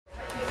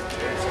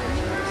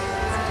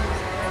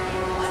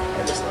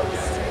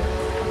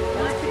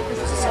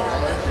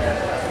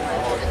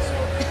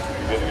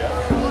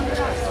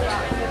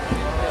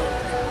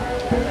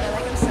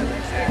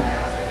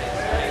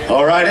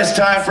right, it's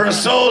time for a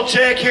soul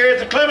check here at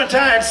the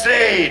Clementine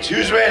stage.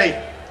 Who's ready?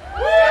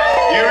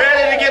 You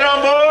ready to get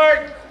on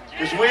board?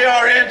 Because we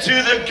are into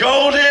the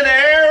golden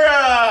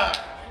era.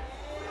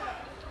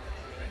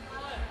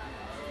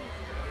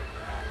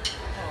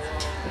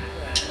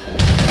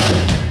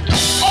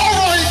 All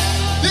right,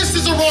 this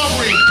is a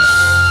robbery.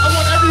 I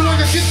want everyone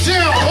to get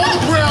down on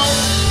the ground.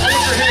 I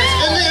want your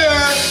hands in the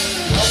air.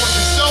 I want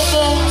your cell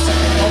phones.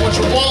 I want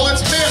your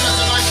wallets. Man,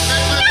 that's a nice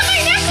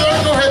necklace. Sir,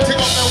 go ahead and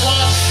take off that watch.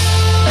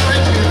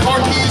 Your car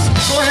keys.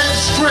 Go ahead and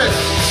strip.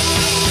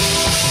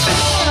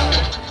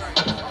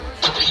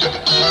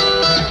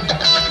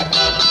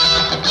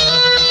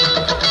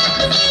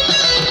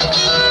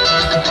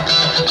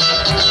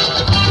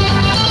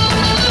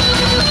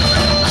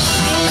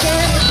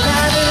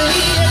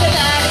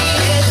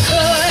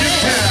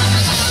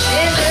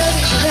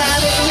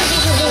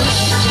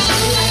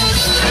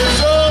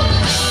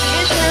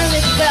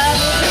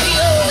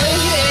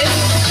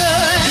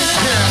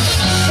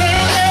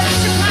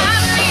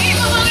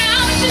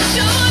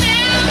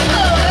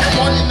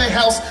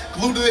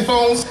 Glued to their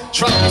phones,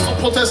 trying to peaceful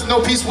protest,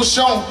 no peace was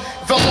shown.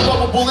 Felt the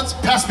rubber bullets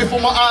pass before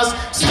my eyes,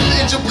 seen the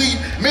injured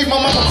bleed, made my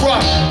mama cry.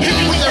 Hit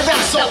me with that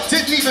rock salt,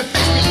 didn't even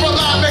fix me. Front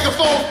line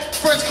megaphone,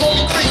 friends call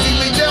me crazy.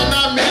 Lay down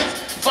 9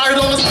 minutes, fired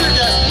on the spear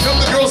gas,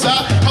 numb the girl's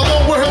eye. How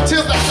long were her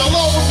tears last? How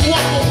long was the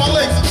walk on my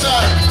legs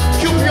untied?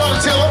 Killed me on the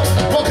Taylor,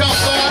 broke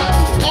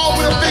outside, all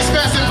with a face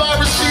mask and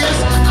virus fears.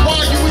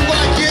 Why you and why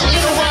I get,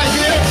 you know right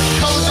here.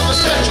 Colors of the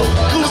spectrum,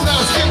 blue is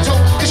not a skin tone.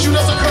 Issued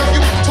us a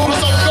curfew, told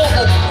us all to go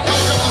home.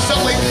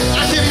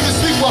 I can't even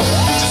sleep well.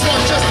 We just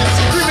want justice.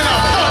 Screaming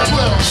out, fuck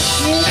 12.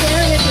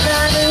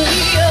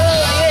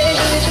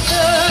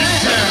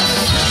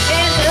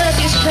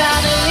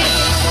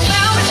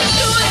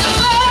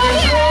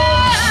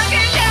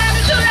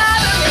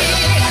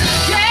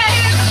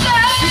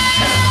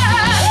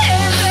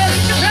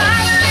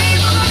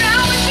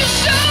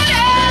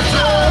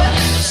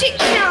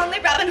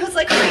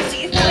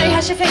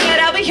 She figured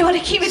out, but you wanna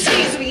keep it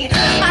tease me.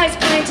 Eyes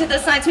blind to the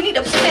signs, we need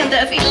to plan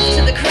the ears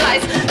to the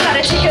cries.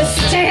 Gotta take a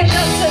stand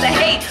up to the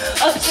hate,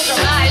 up to the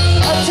lies,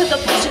 up to the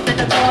bullshit that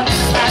the long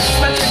last.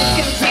 Reference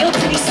gets real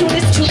pretty soon,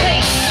 it's too late.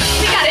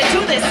 We gotta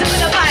do this,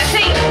 open up our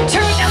fate.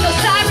 Turn down those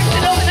sirens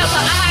and open up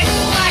our eyes.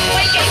 Black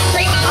white gate,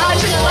 break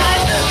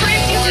marginalized.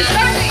 Friends, you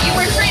deserve it, you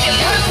were created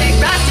perfect.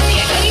 Rise to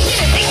the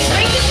occasion and make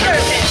straight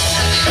determined.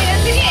 Hands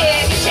in the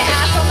air, get your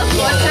ass on the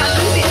floor. Time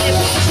moving and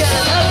put your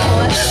loved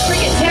one. Bring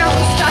it down,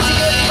 we start to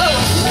go slow.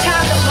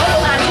 Time to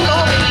mobilize, you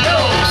already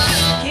know.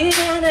 Get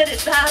down to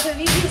this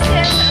boundary,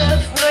 stand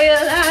up for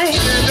your life.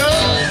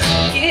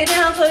 Get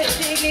down for your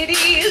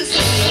dignity,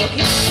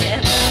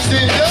 stand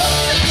up.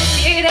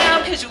 Get down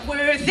cause you're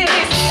worth it, see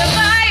the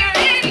fire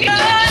in your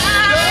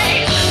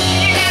eyes.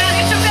 Get down,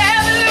 it's a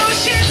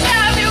revolution,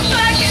 time to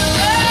fucking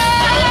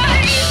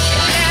rise. Get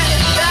down to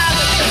this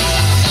boundary,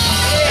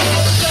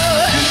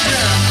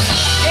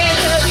 stand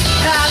up, this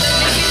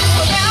boundary.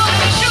 Now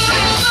we're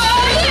shooting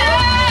for you.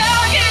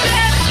 Get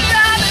down to this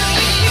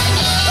boundary,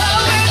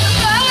 over the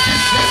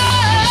fire.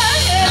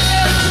 Get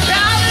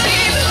down to this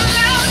boundary,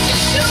 now we're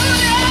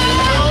shooting.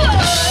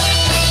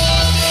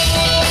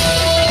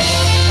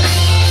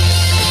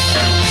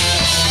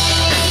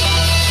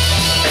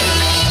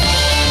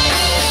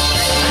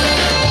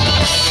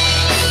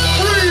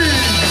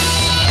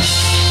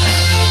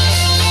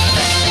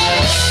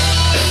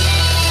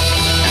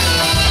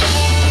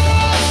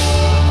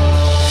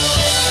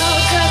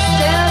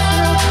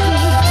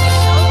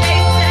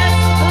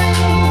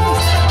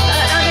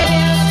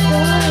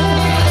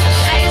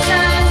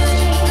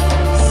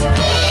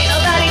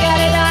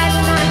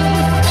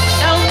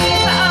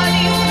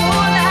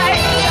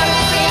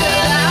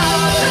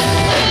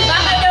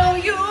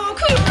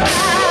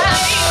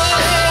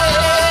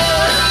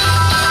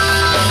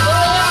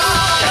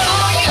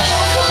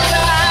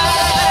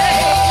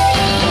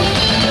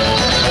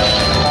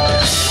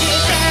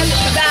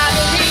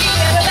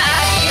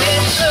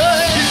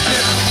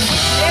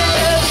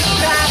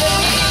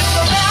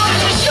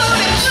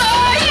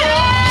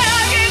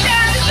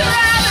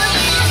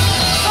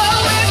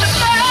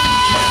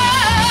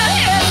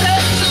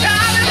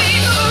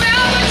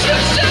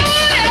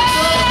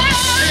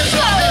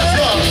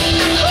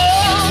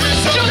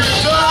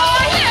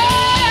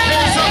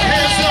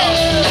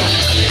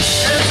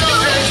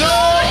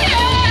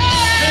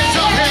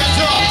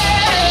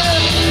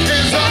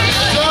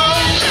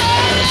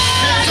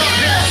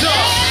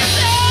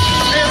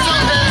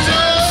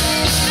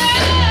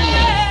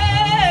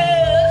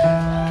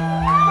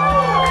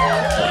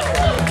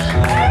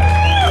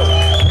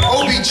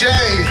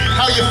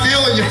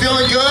 You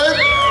feeling good?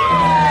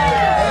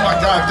 Oh my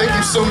God, thank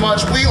you so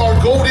much. We are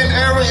golden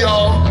era,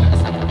 y'all.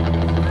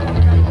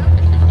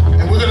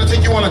 And we're gonna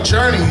take you on a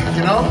journey,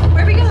 you know?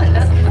 Where are we going?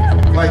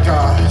 Like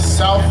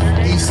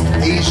Southeast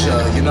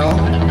Asia, you know?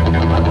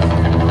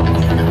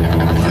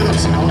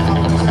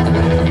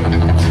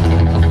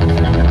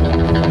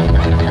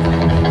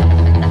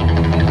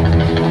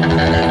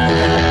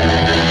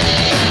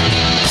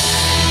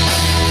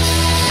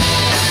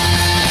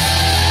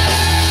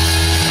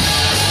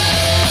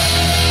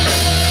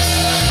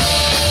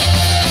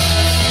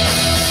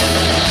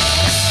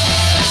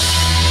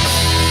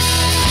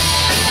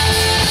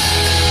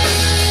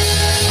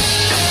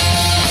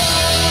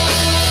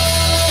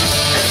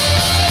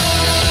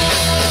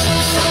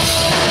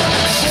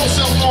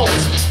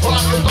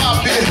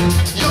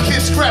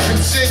 rap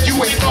and said you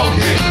ain't from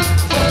here.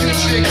 Fuck you,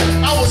 chick,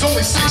 I was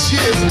only 6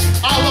 years.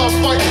 I love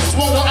fighting,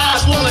 swollen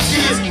eyes, swollen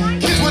tears.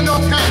 Kids with no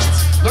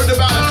conscience, learned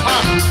about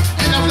economy.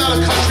 Been out of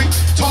the country,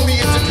 told me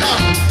it's a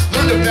common.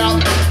 Learned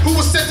about who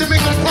was set to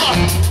make a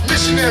profit.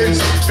 Missionaries,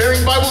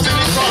 bearing Bibles in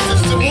their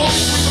crosses. To walk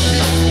with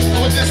the people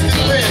from a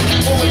distant land.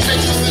 All it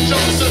takes is the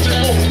jungle searching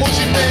for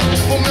Mochi Man.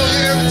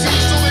 Familiarity,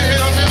 so they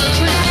head under the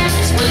tree.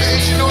 Spread the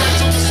ancient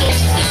knowledge of the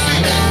social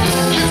scene.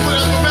 Kids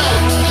without the mouth,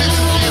 kids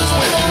in the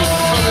swim.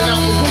 Coming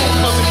out the womb,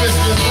 cousin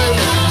Mr. Slim.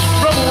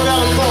 Rebel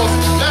without a cause,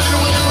 that's the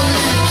way they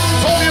believe.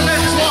 Told me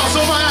America's wild,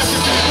 so my ass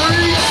is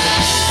free.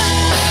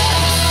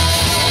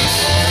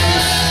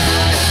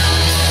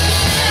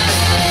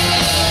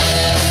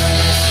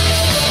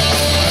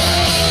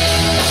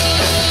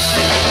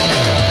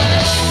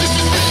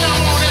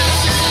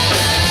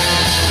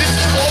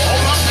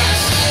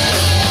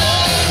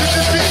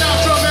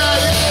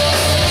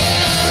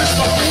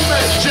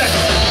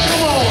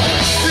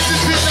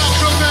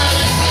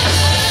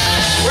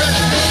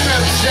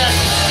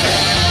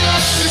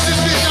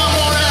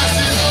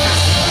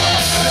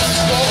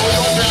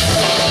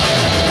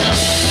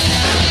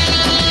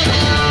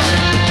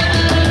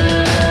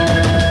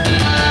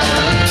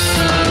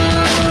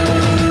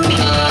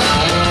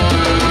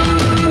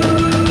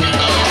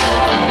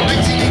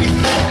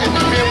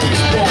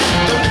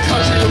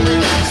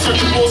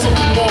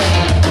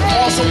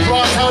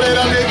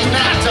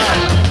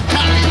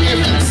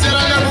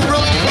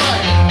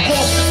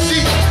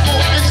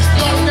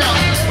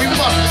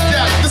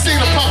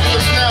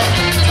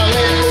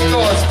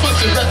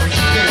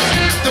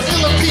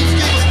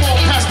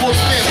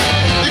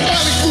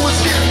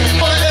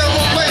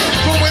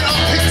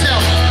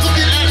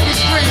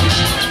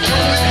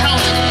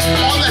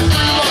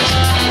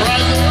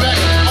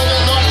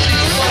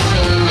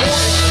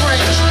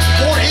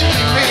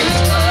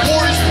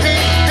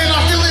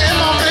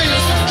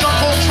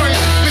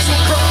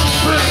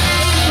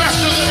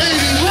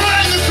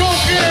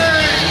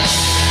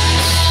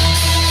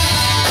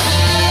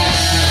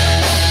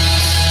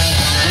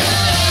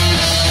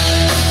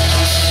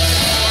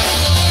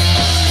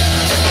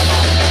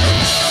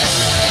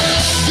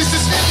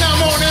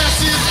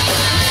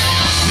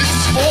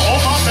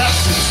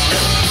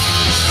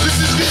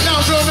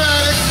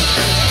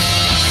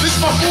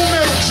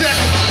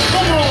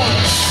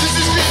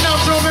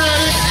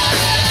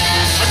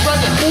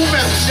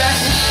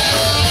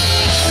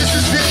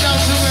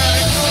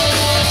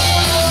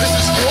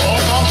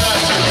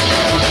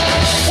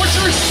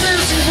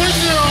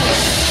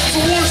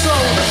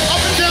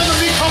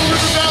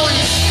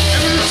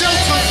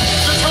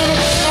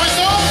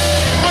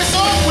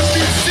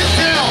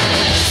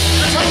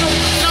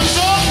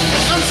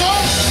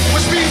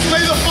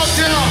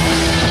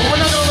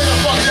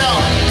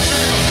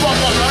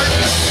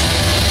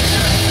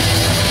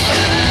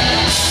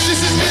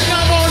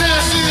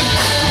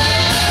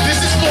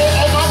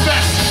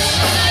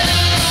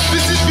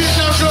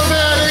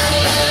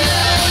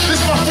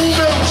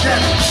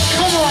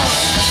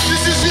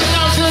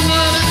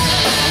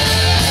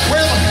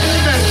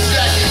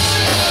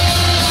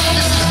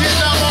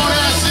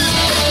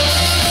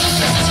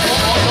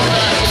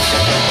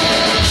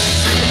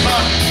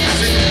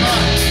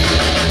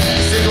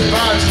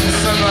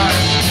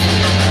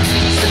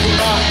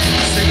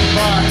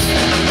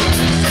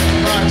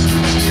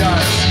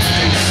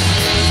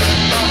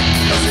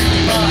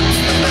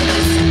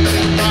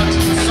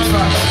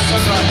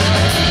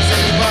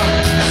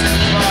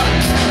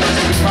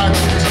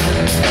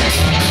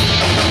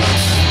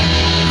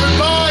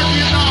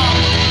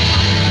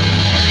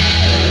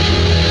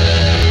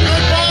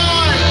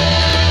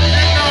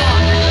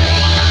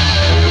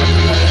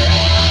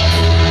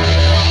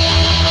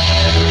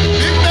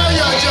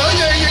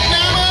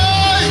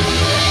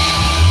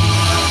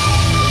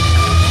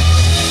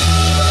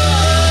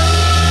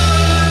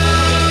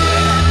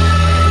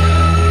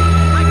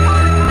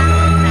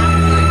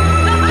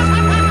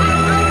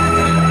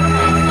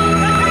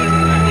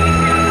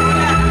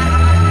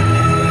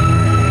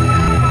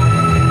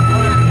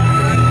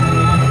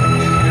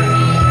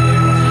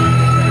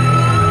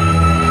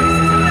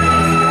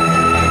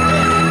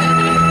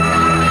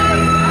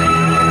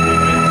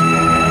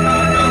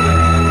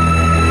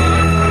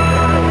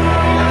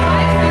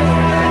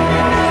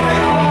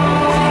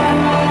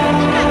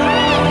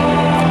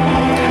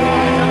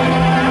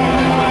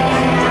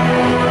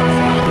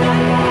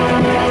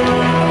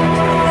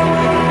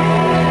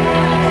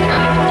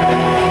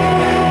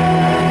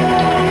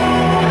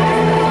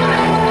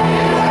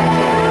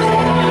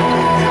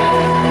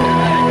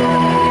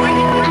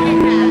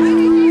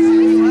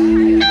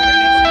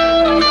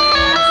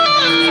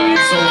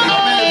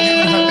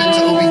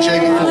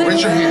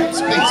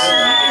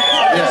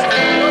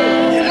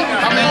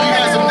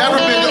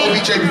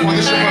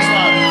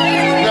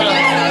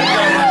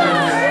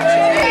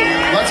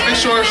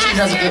 sure she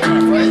has a good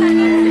time, right?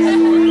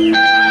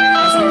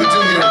 That's what we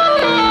do here.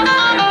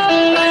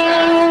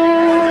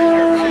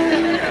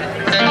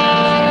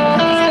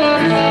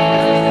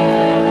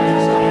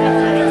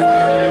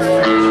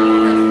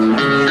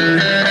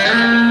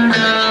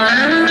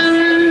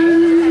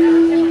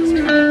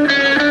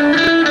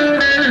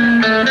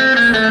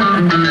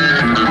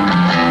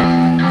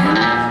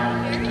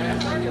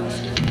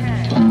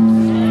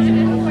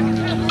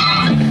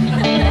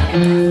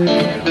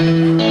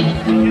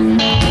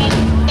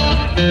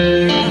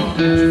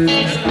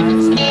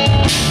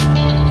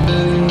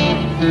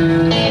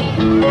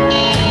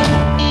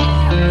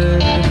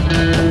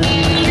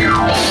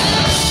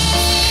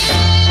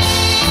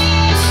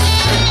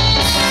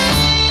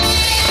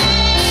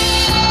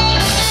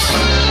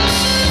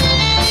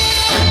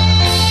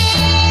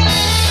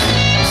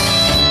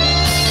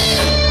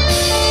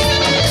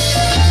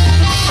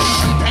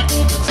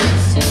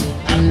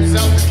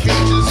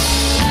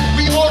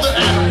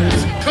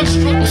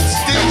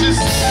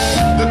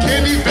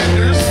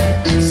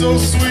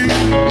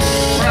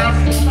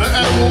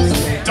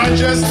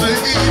 digest the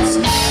eats.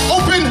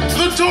 Open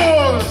the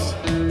doors.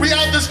 We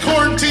out this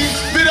quarantine.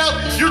 Spit out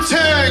your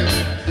tag.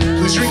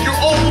 Please drink your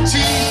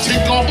Ovaltine.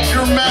 Take off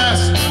your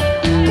mask.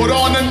 Put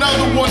on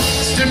another one.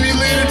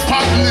 Stimulated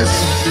populace.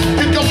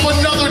 Pick up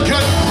another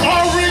gun.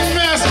 Our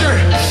ringmaster.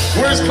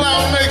 Where's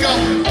clown makeup?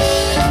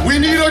 We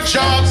need our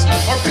jobs.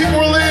 Our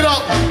people are laid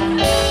up.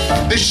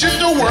 They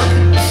shift their work.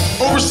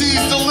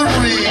 Overseas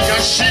delivery. Got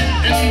shit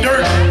and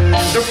dirt.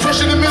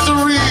 Depression and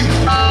misery.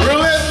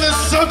 Relentless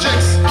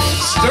subjects.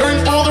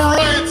 Stirring for the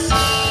riots.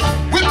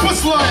 Whip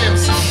us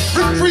lions.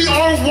 Rip free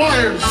our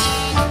wires.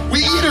 We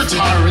eat our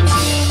tyrants.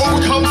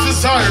 Overcomes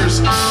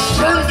desires.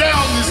 Burn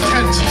down this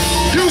tent.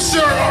 You,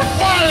 sir, are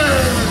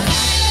fired.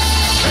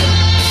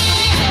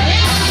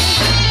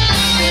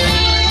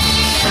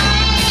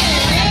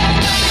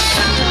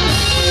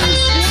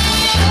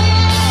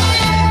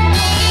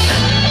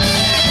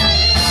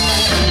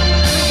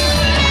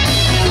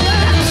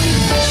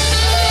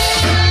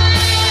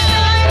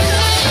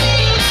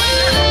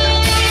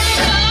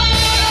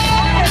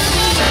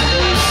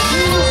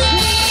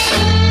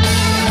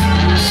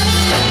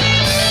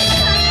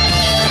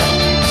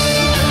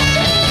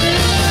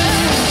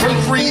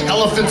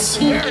 Elephants,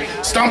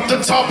 stomp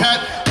the top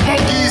hat,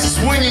 monkeys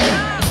swinging.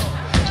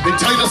 They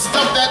tell you to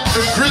stop that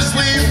the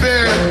grizzly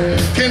bear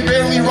can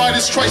barely ride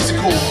his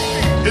tricycle.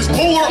 His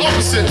polar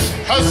opposite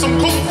has some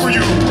cook for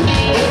you.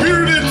 The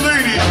bearded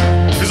lady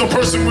is a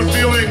person with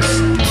feelings.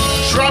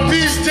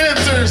 Trapeze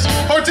dancers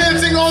are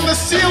dancing on the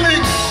ceiling.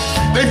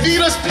 They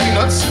feed us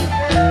peanuts.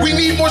 We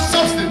need more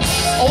substance.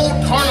 Old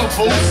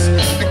carnivals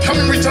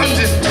becoming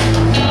redundant.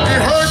 We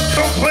heard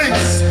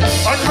complaints.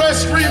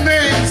 Unrest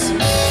remains.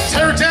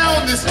 Tear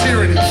down this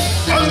tyranny.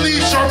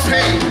 Unleash our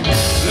pain.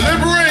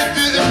 Liberate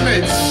the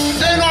inmates.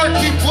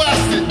 Anarchy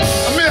blasted.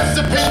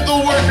 Emancipate the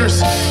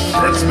workers.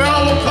 Burn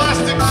smell of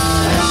plastic.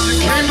 You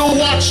came to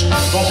watch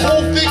the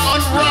whole thing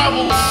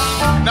unravel.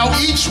 Now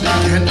each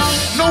weekend,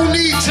 no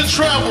need to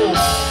travel.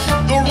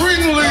 The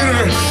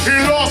ringleader, he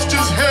lost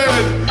his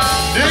head.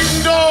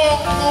 Ding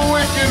dong, the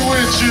wicked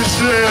witch is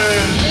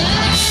dead.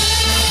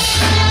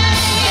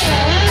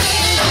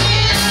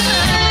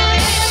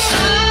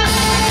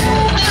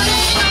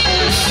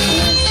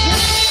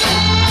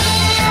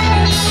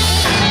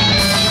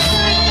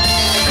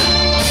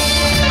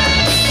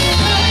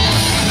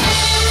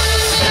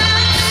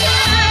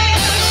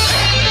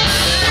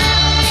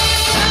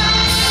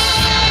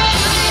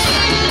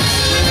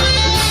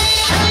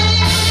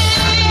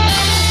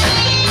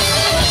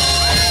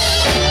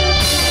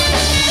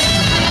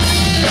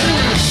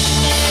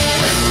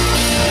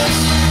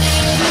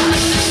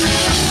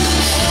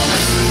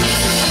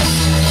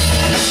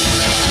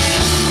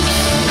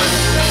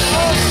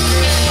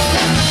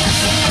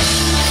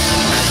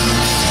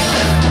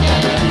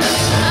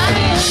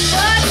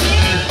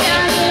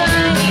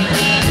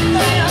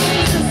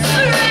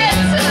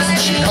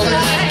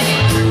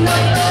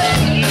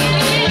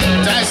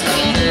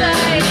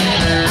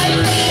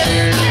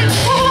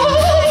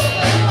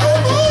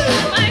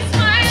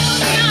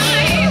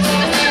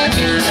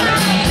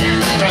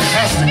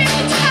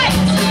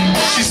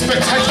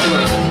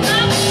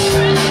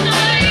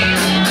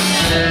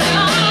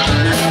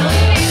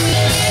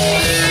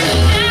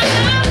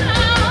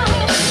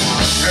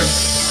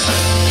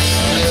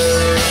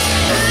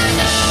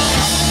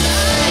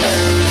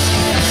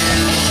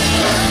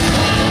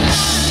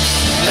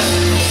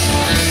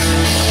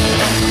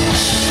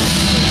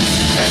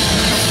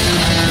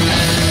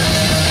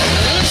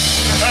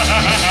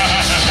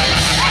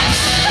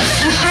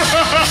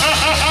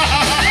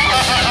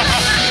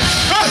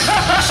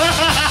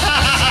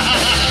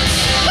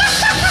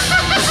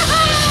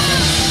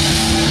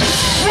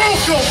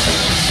 Welcome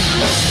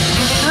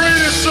to the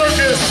greatest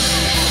circus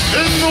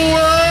in the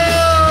world!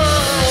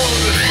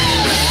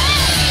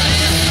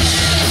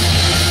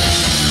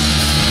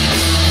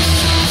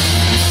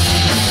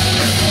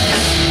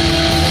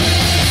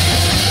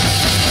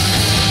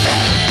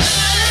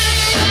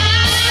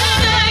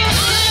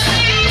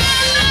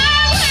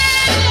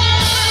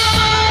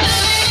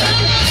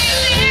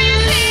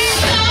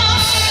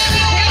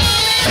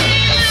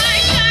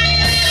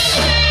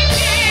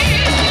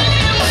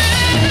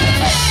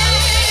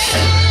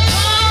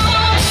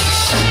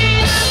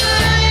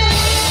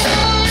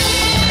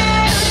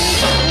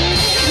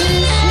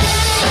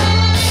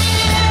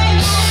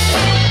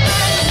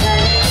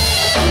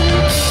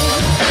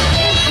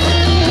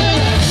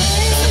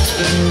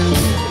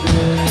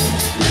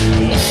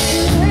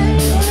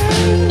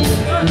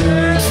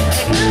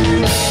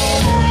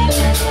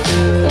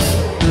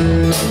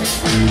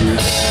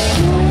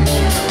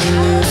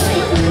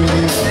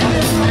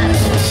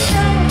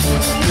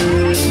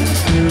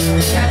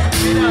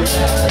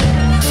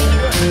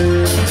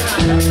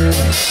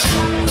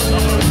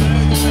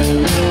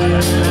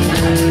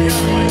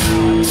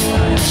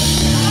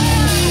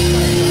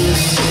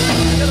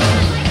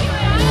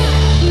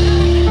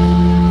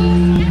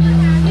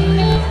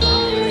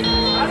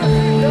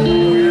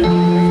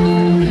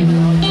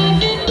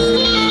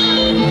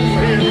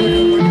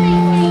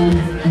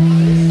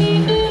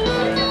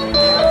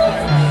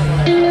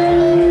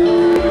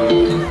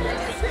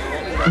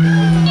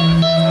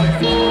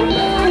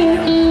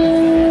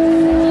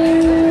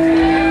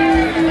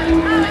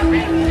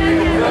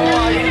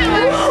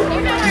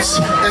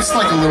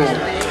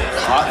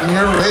 hot in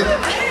here, right?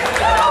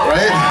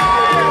 Right?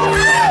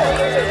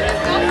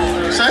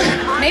 Say?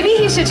 Maybe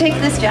he should take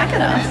this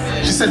jacket off.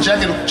 She said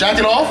jacket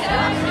off?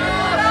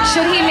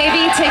 Should he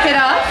maybe take it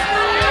off?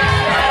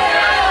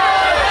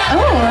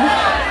 Oh.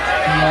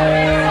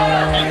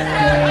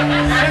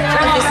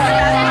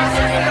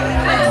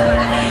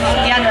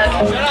 Yeah, no,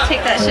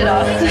 take that shit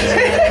off.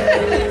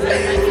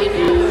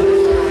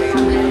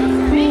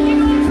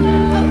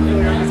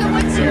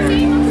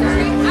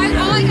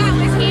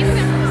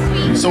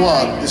 So,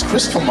 is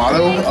Chris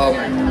Tomato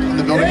in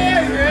the building?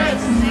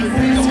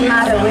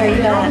 Tomato, where are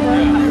you at?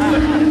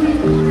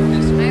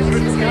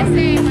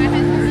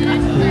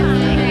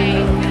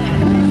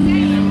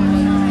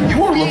 You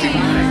are looking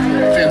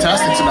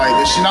fantastic tonight.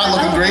 Is she not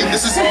looking great?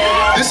 This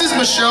is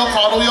Michelle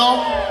Cottle,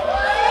 y'all.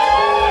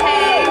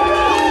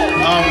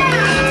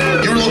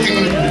 You're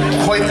looking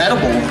quite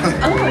edible.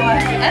 Oh,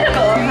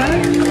 edible, huh?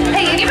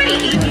 Hey, anybody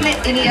eating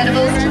any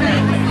edibles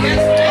tonight?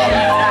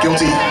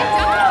 Guilty.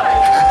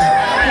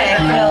 Okay,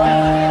 well,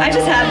 I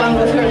just had one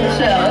before the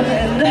show,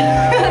 and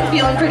I'm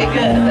feeling pretty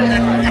good.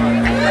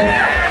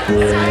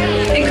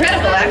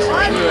 Incredible,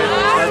 actually.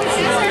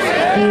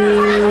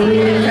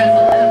 Incredible.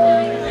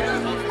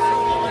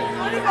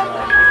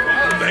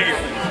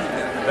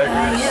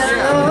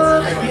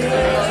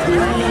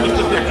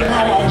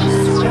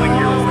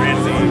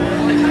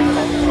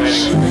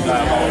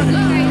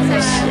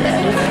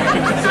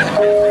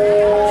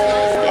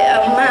 Yeah,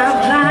 my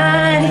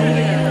body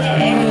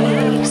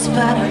aches,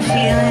 but I'm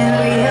feeling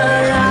real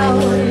low.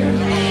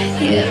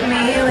 Hit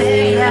me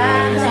with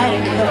that, let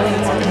it go.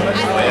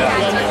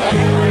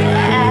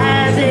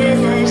 As if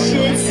the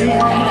shit's in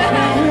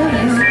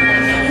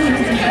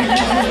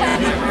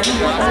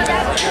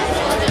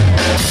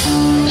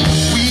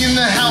We in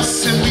the house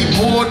and we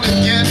bored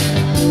again.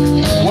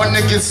 One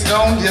that gets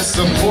stoned, yes,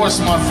 of course,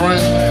 my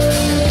friend.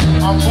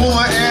 I'm full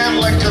of air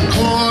like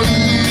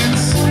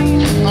accordions.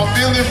 I'm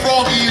feeling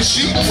froggy and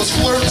she was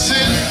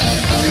flirting.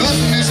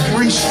 Goodness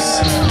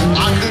gracious,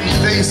 I couldn't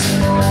face it.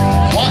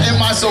 Why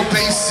am I so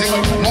basic?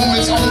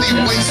 Moments only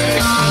wasted.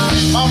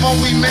 Mama,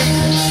 we made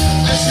it.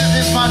 This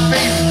is my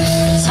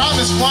favorite. Time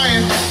is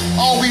flying.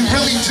 All we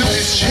really do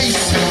is chase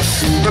it.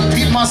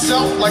 Repeat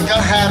myself like I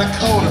had a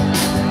coda.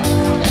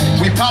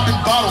 We popping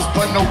bottles,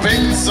 but no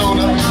baking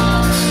soda.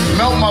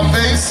 Melt my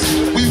face,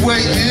 we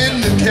wait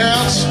in the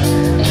couch.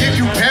 Give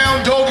you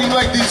pound doggy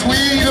like these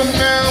weed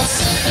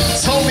amounts.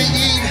 Told me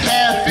eat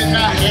half and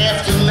I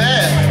have to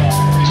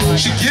laugh.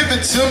 She give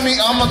it to me,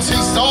 I'ma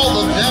taste all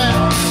of that.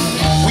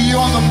 We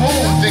on the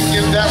moon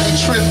thinking that we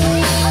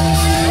tripping.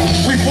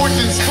 We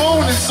forked and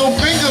spoon and so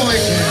finger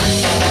licking.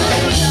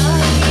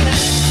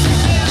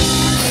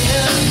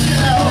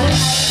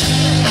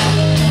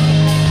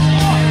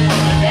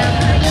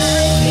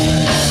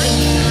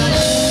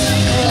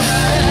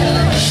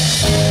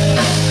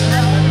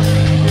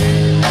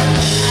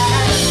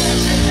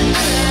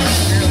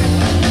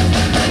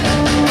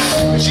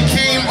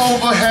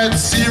 Had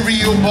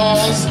cereal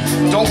bars.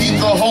 Don't eat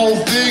the whole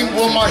thing,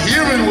 well my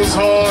hearing was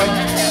hard.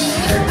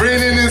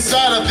 Breathing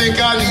inside, I think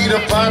I need a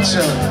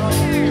poncho.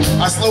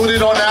 I slowed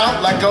it on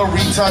out like a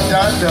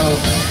retardado.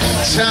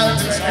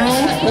 Chopped and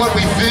screwed, what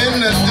we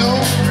finna do?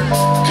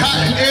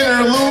 Cotton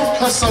interlude,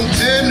 plus some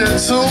dinner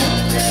too.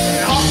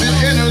 Popping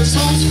inner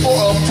tubes for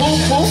a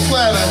poo-poo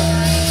platter.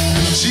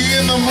 She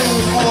in the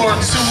mood for a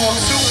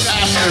 2-on-2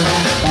 after.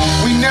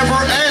 We never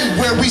end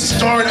where we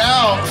start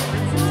out.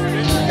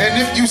 And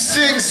if you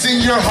sing,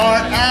 sing your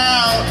heart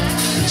out.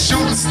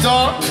 Shooting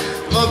star,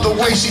 love the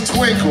way she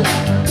twinkle.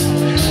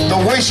 The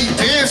way she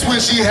dance when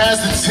she has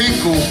the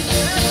tinkle.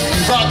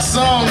 Rock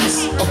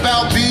songs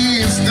about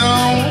being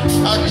stoned.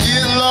 I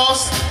get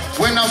lost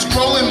when I'm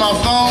scrolling my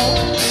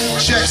phone.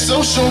 Check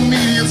social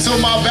media till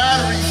my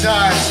battery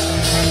dies.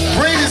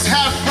 Brain is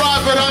half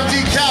fried, but I'm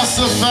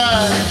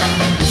decalcified.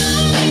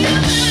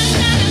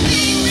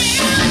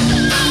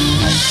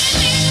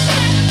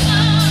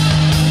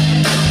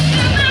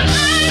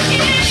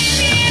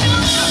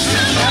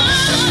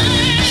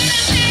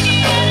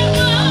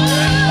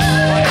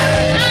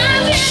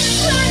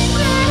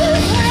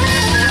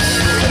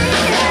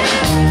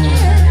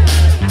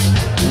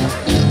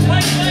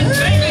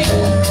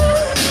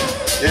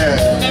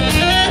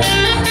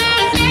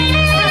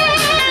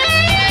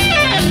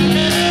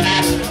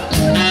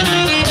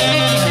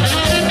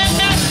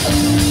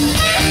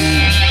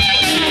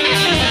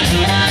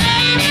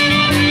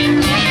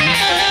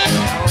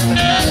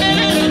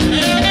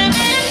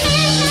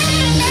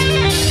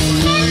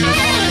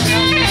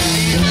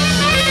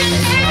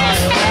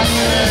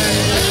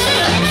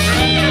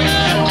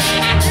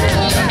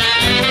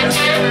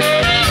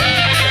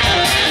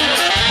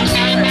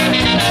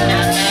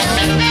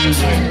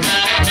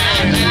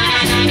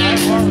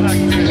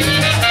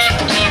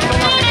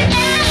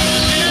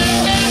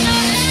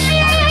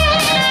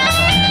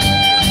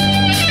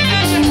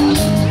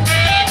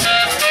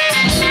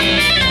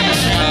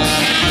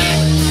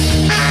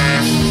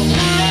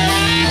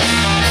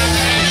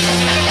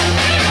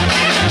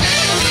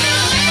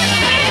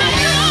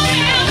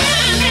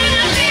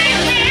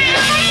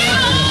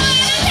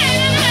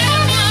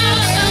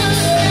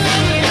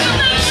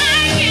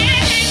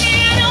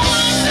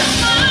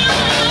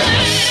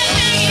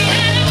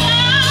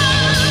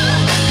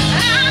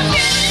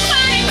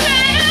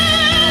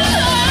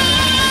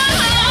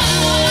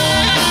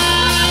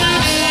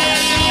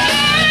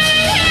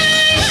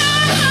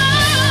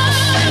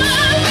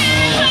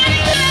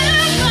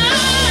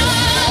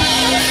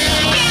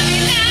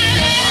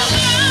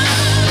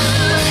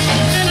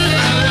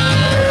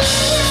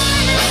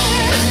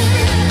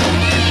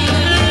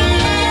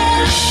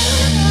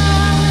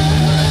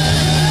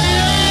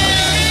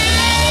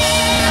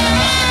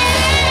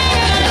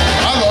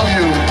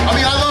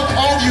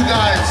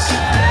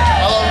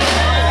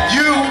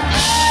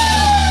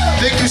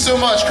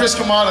 Chris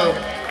Camato.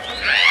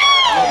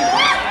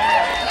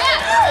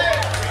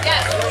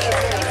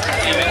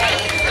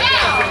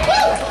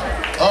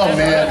 Oh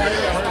man.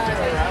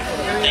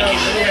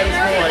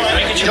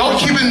 Y'all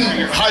keeping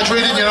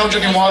hydrated, you know,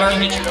 drinking water?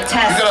 Test.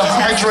 You gotta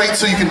hydrate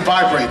so you can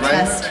vibrate,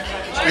 right? Test.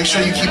 Make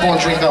sure you keep on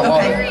drinking that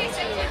water. Okay.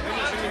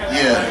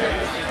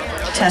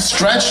 Yeah. Test.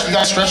 Stretch? You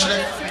guys stretch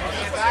today?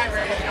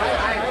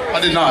 I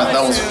did not.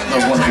 That was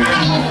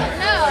wonderful.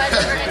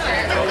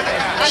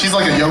 She's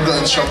like a yoga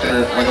instructor,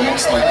 like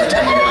amongst like the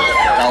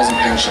 10,000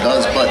 things she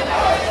does. But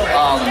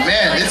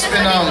man, it's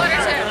been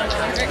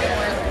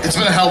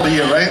a hell of a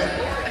year, right?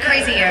 A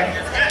crazy year.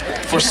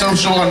 For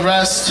social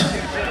unrest.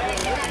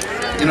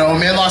 You know, a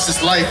man lost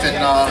his life, and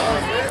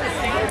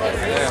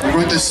we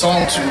wrote this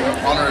song to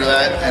honor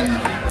that and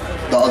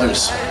the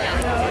others.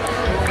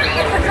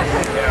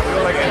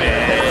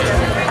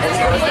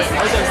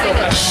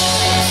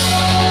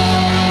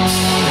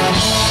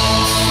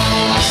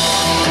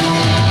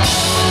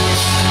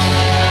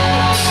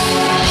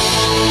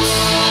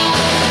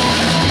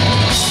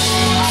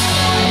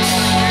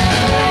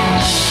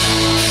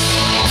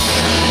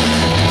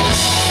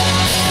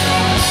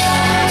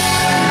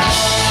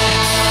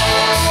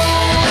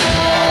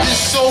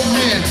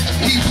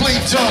 He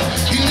played dumb,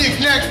 he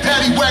knick-knack,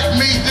 paddywhack,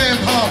 made them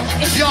hum.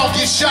 If y'all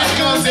get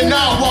shotguns, then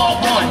I'll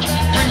want one.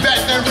 Bring back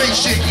that race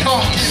shit,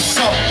 come get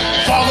some.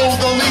 Follow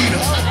the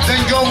leader,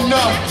 then go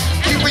numb.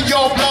 Keeping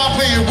y'all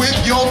blind, playing with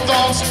your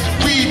thumbs.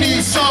 We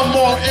need some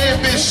more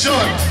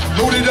ambition.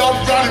 Loaded up,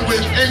 riding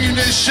with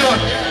ammunition.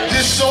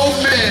 This old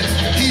man,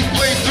 he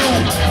played through.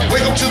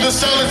 Wake up to the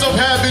silence of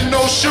having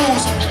no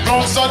shoes.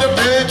 Wrong side of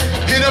bed,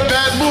 in a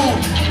bad mood.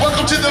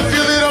 Welcome to the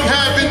feeling of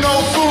having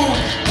no food.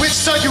 Which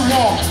side you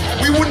on?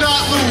 We will not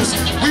lose.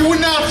 We will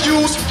not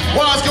fuse.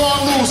 Wise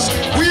gone loose.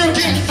 We are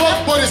getting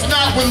fucked, but it's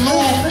not with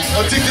lube.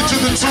 Addicted to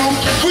the truth.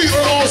 We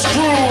are all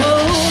screwed.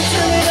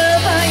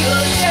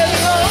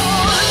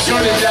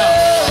 Turn it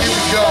up. Here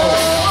we go.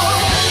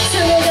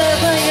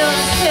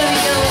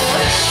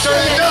 Turn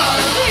it up.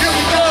 Here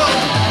we go.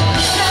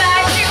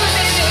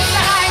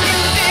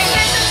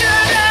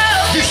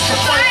 This is the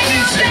fight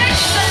music.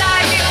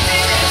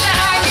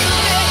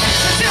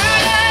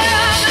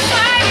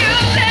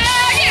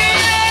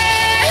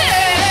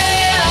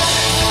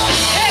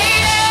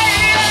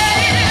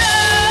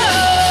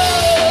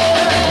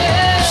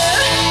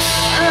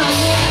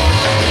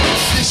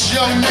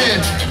 Young man,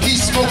 he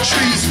smoked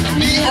trees,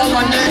 knee on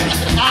my neck,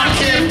 I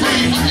can't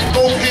breathe,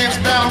 both hands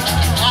bound,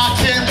 I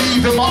can't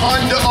leave, am I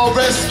under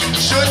arrest,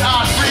 should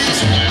I freeze,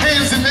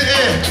 hands in the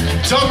air,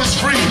 dumb is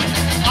free,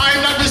 I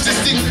am not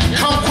resisting,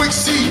 come quick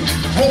see,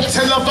 won't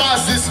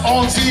televise this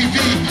on TV,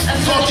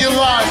 fuck your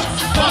lives,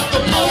 fuck the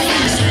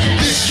police,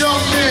 this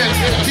young man,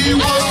 he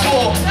was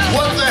poor,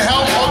 what the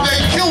hell are they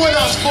killing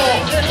us for,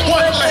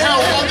 what the hell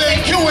are they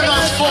killing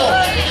us for,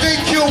 they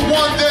kill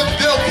one, then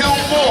they'll kill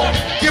four,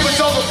 give us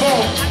all the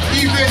bone,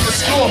 even the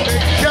score,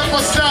 kept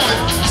us silent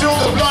till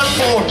the blood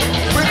poured.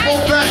 Ripple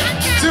back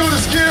till the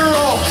skin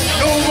roll.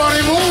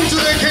 Nobody moves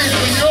till they came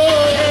for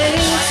yours.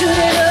 Turn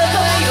it up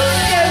on your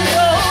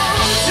stereo.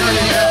 Turn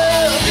it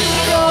up, here we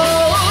go.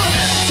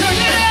 Turn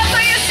it up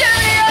on your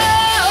stereo.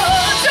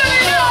 Turn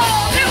it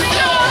up, here we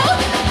go.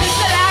 This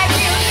is live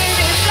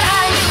music, this is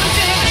live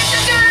music. This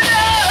is turn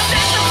up,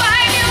 this is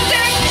my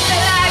music. This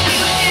is live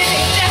music,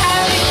 this is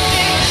live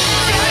music.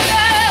 Turn it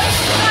up,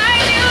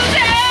 my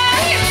music.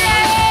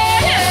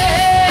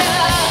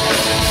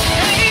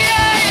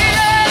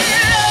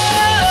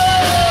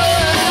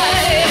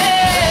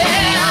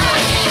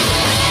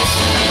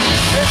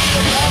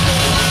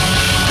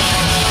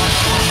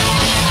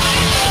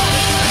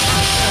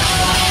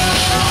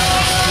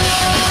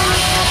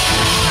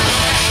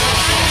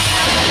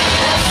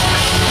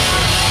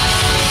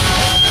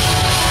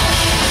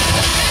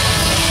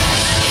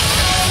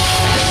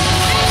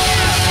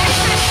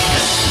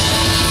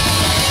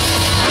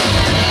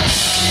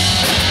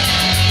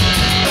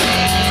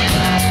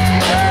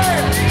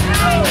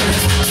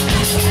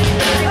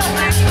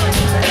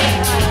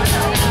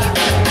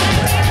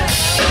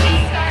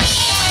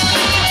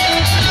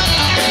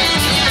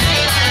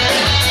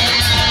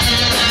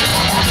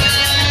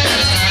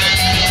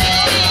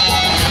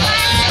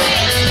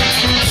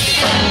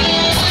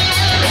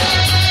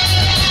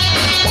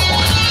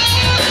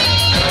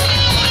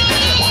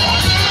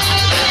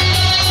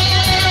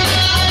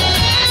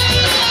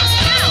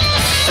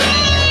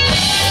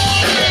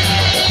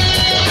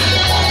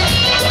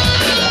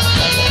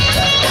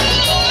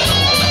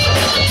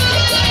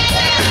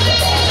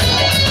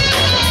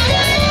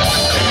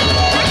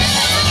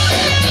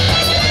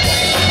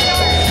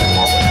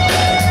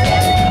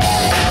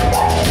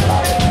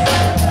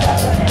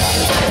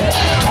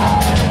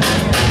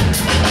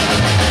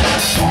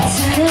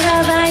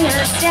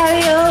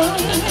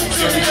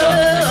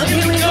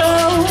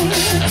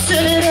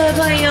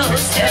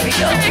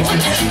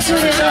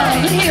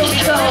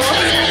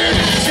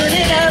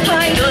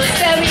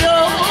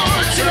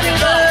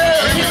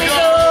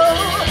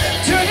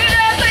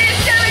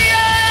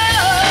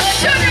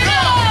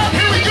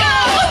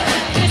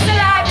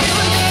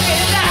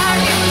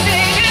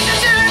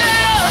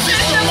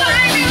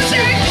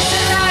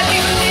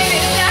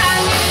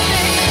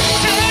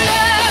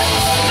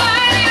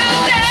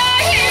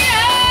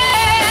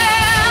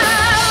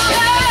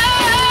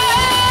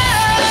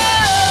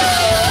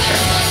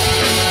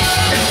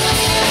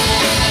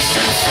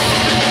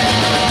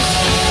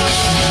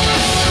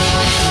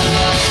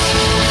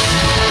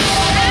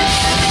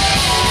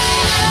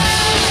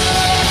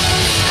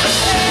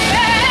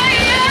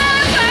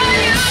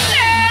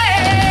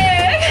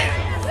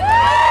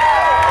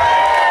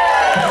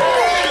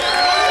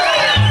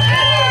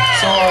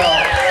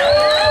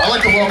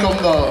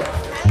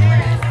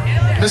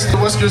 Mr.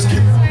 Whiskers,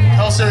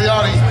 Cal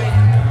Seriani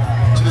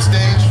to the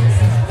stage.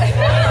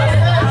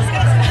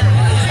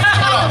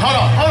 Hold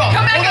on.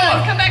 Come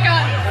back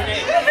on.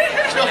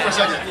 Let's go for a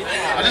second.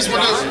 I just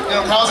want to,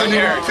 Cal's a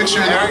new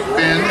fixture in the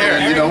band,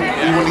 we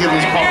want to give him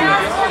his proper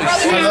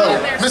hello.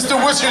 Mr.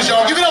 Whiskers,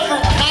 y'all. Give it up for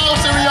Cal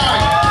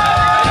Seriani.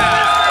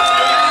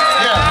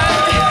 Yeah.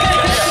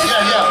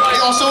 He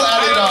also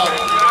added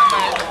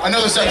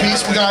another set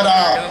piece. We got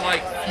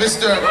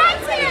Mr.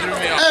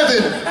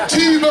 Evan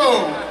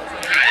Tebow.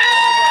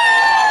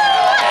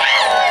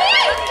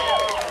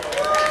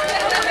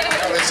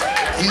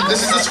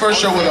 This is his first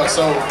show with us,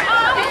 so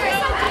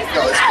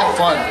it's been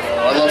fun.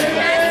 I love it.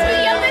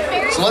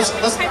 So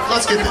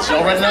let's get this.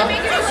 Y'all ready now?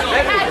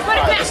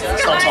 Alright, let's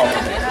stop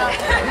talking.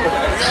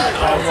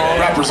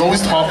 Rappers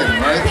always talking,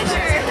 right?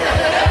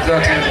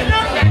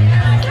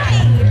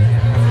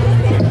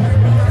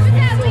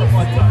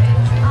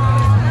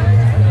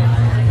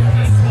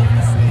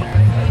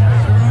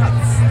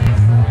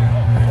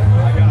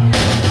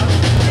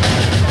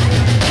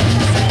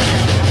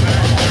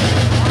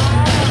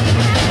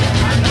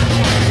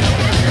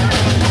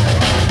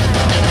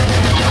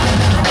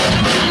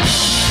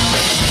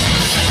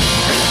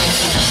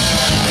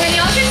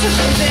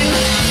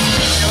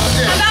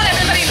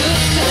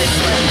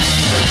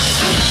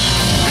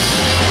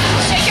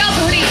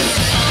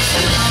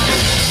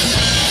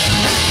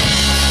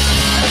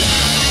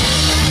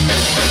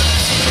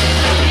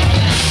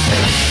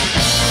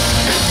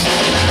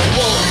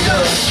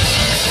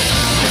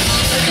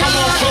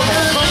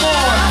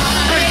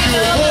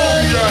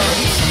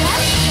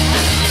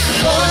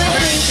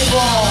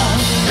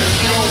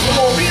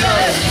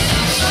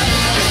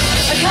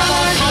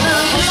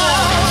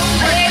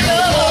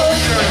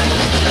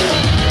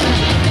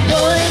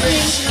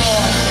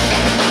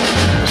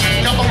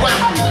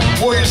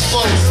 Warriors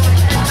close.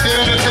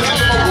 Stand at attention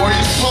to my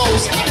Warriors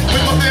close.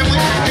 With my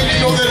family, and you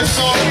know that it's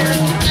on.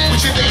 We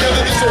cheer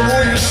together, this a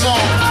Warriors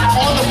song.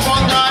 On the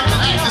front line,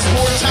 this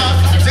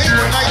wartime, day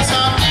or night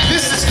time.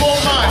 This is for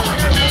mine.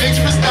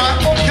 Dangerous time,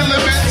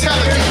 killer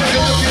mentality.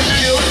 Killer people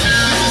kill.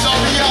 This is our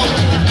reality.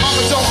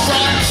 Mama don't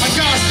cry, I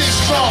gotta stay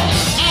strong.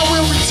 I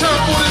will return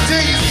for the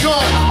day is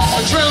gone.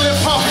 Adrenaline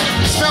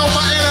pumping, smell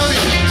my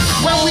enemy.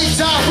 When we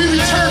die, we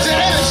return to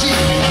energy.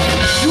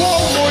 You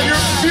are a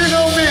warrior, fear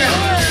no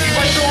man.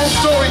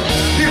 Story,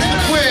 here's the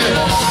plan.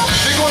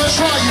 They're gonna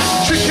try you,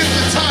 trick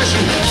hypnotize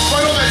you.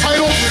 Right on that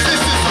title, this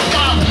is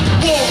my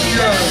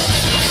warrior.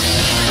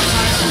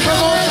 Come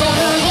on,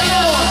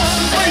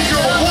 hey,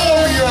 you're a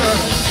warrior.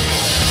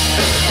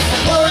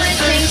 Always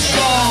stay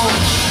strong,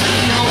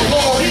 you're a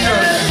warrior.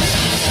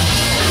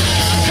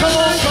 Come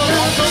on,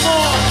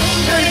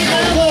 hey, you're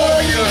a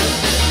warrior.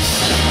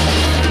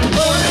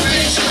 Always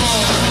stay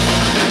strong.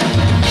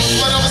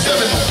 Blood number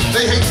 7,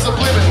 they hate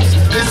subliminals.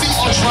 They see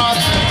our tribe,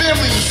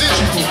 family is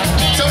integral.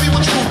 Tell me what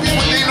you will be,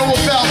 what they know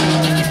about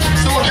me.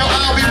 So look how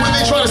I'll be when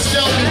they try to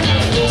scalp me.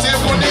 Say I'm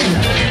gonna need,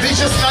 they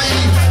just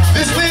naive.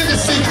 This land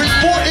is sacred,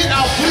 for it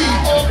I'll bleed.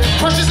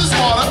 Precious is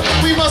water,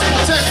 we must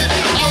protect it.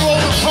 I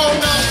roll the palm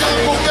down, still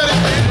prophetic.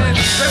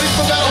 Ready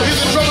for battle, hear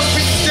the drummer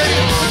beat steady.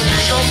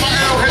 Show my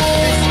arrowhead,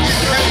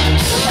 it's heavy.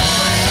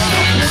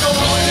 You know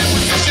we're in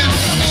position.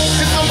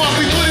 It's my mark,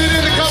 we put it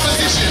in the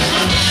competition.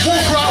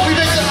 War cry, we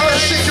make the earth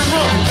shake and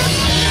rumble.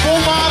 Full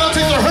mind, I'll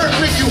take the hurt,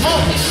 make you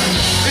humble.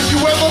 If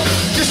you ever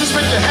disrespect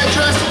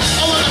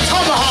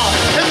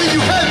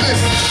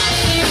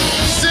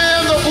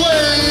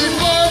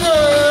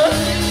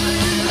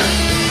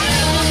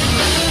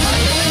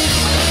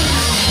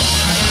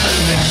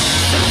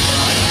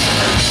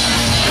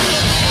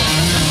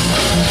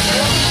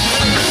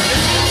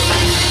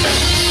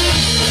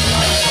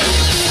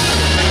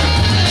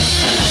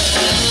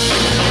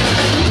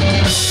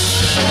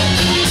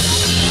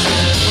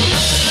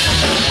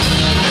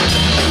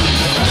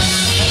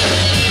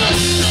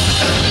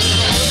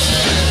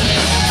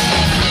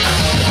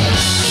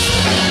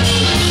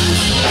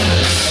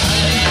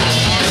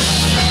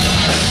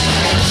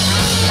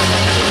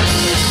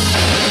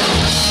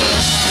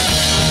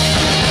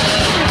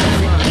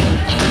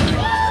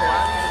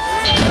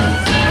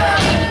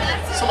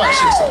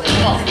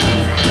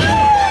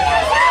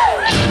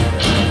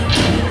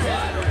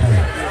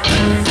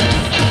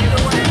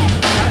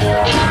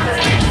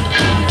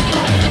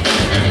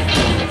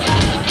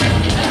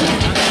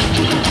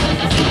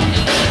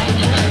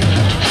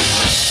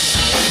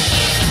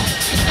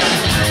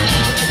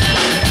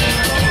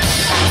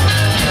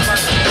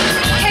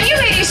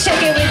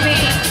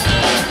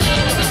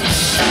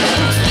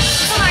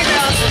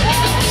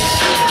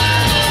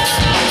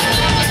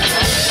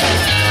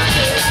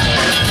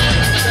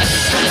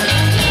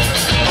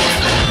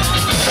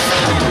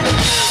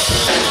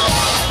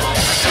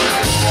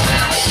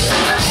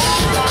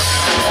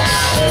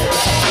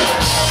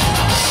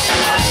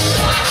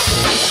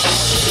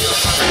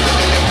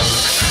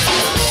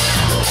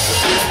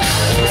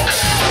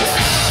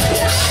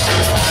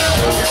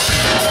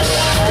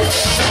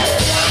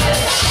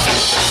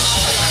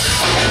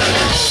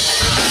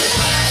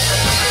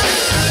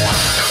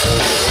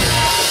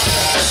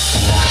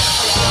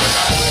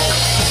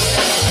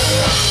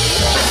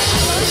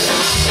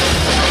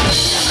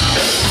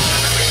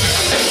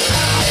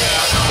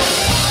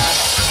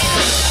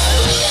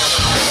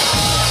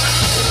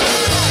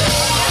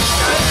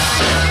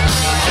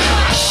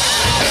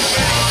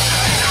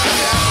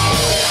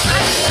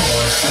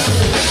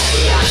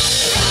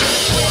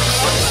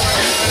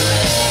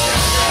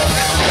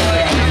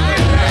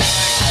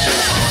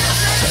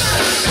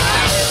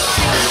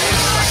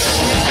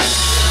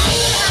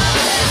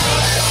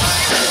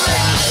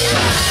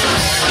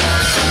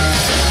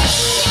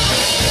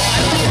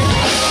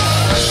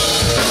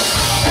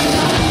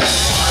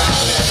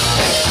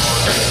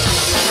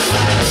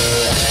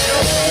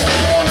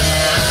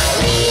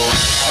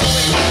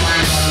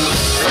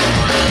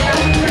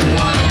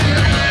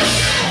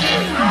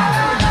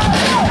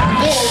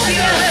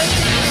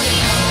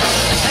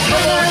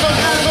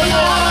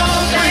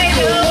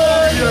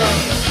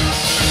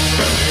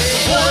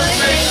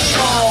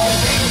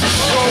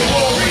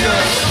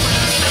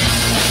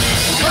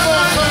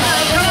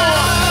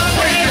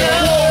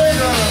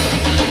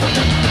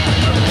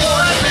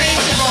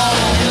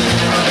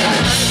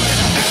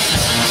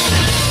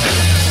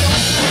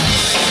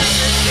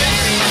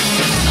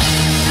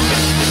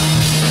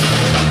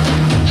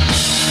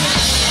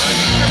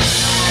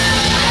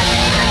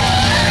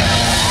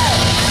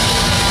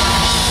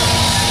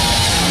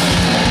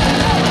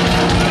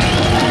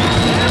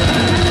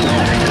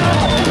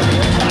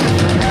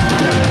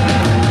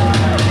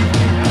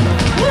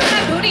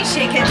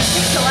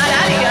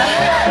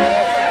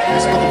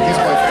peace with him. He's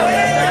my friend.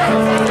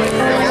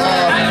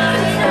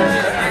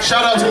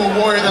 Shout out to a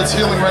warrior that's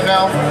healing right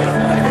now.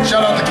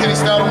 Shout out to Kenny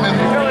Stoutleman.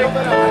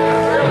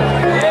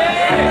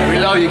 We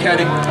love you,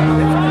 Kenny.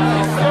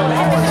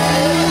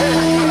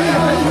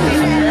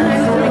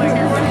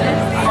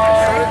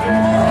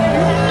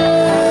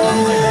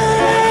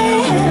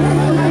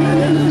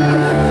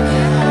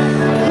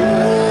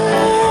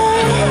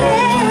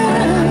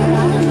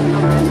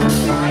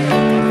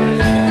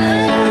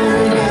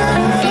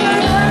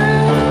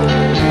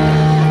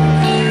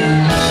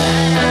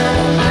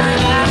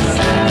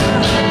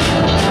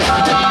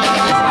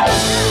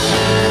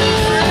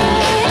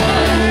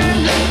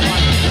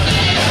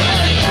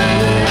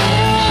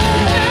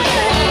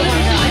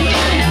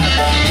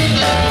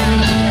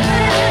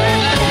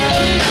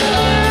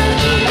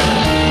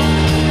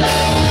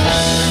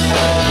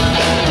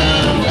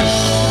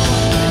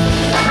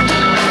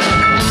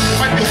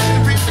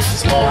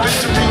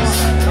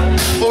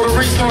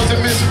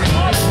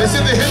 They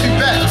said they hit me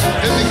back,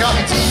 then they got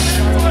me teased.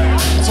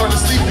 It's hard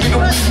to sleep when you don't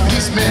believe in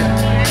peace, man.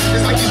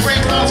 It's like these rain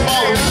clouds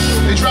follow me.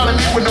 They try to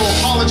meet with no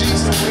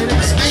apologies. The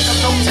stink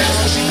of no text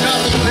when she got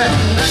me back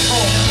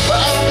home. But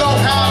I don't know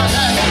how it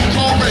happened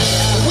already.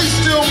 We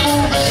still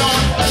moving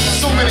on.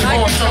 So many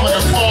more sound like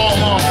a fall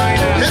on.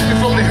 Hit me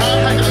from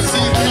behind, I can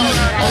see it coming.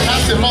 My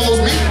past it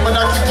follows me, but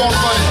I keep on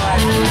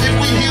running. If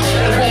we heal,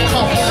 it won't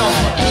come from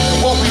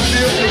nothing. What we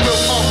feel, it will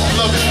come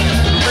from loving.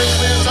 The rain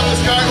clears up, the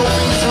sky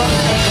opens up.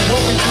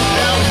 What we do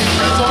now, it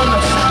depends on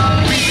us.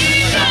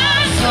 We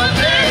got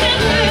something to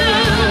do.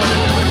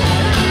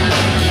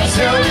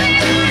 Tell me,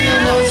 do you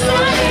want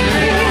something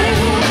new?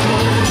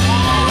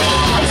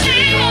 I'll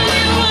take all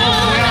you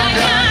want, I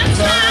got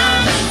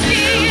time to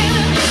feel.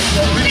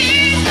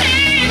 Please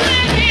take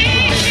me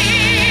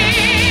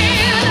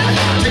here.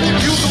 Taking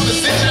views on the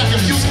stage, I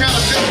confuse kind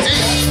of big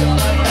deal.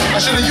 I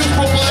should have used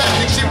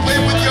prophylactics. You play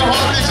with your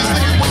heart, bitches,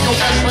 sleeping with your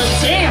best friend.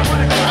 Damn!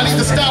 I need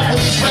to stop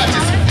with these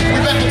ratchets. We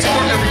back to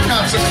tour every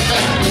concert.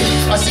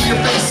 I see your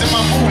face in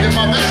my food, in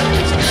my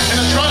vegetables, and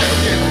I try to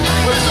forget,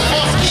 but it's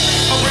impossible.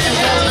 I'm breaking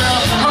walls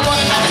down, I'm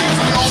running out things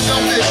with all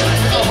selfish,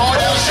 with a heart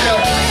out of shell.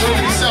 We're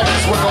gonna be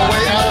selfish, we're no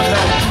way out of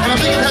hell. And I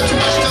think I've had too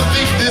much to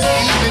think this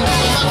evening.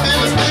 So let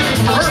them is leaving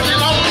for hurt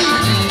and I'm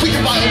leaving. We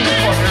can buy a new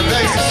partner,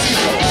 legs and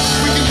sequel.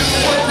 We can do the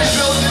work,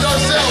 rebuild it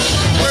ourselves.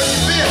 Where you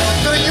been?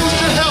 Gonna use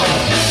your help.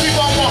 Keep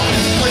on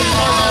walking, play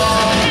cards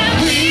out.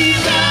 We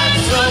got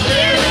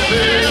something to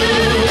do.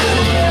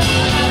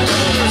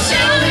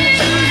 Tell me,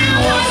 do you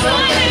want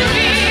something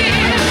real?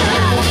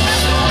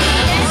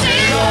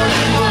 Take all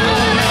you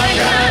want, I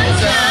got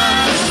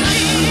time to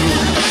sleep.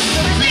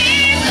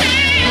 Please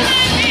take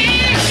me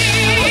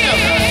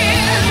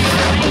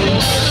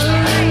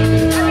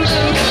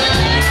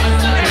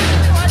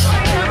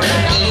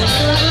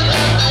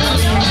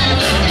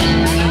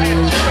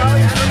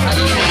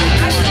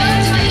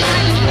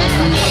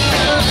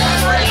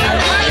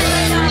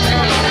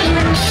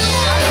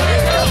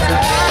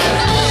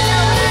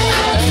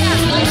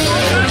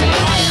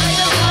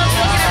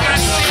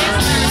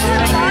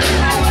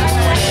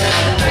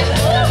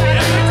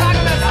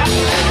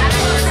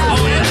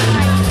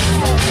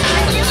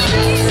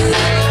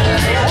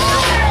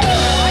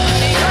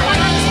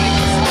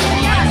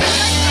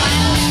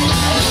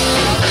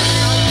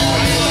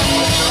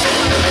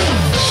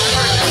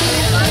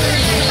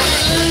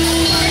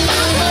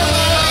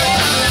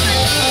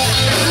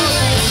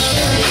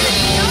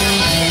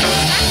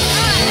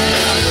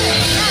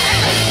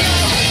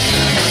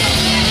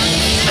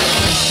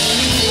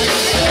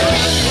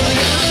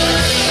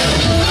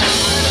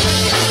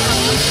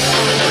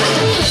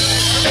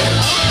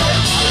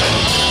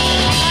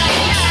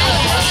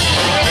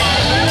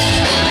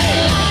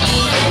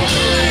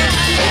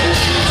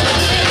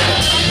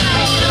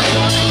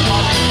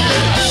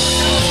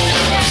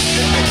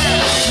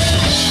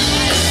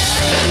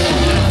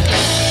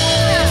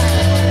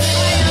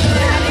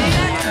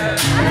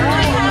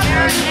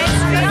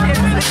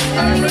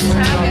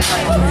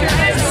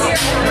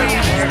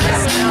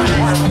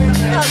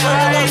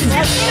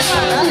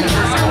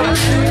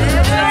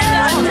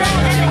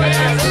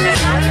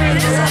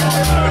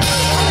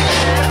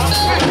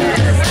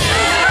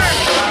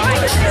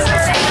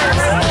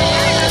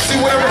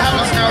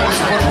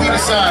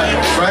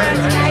right?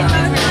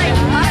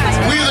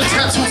 We're the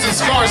tattoos and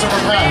scars of our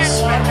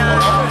past.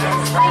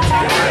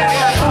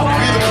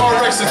 We're the car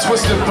wrecks and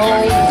twisted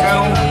bone,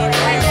 metal.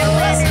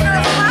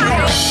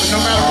 But no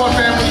matter what,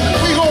 family,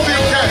 we gon' be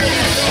okay.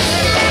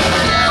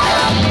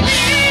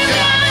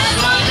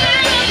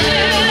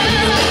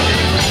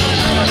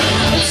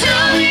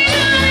 Tell me,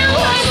 do you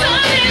want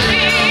something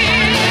real?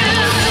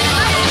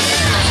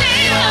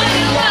 Take all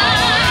you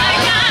want, I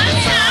got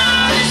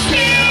time to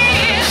spare.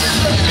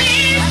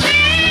 Please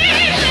take me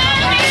here.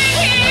 Let me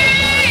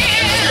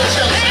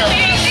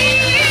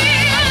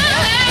hear,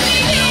 let me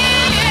hear.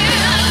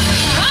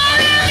 Oh,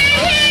 let me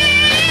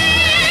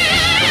hear.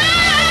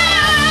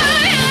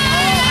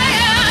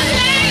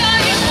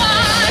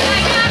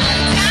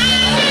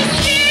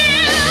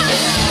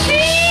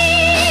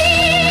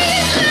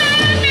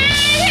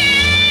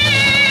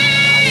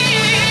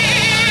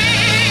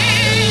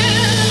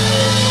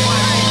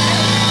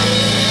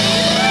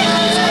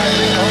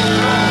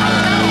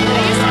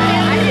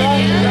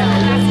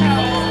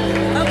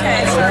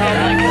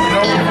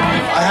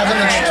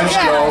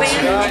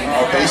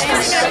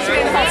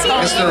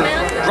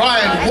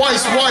 Ryan,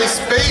 Weiss,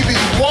 baby,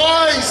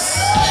 Weiss.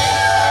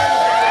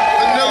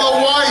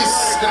 Vanilla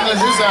Weiss in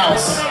his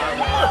house.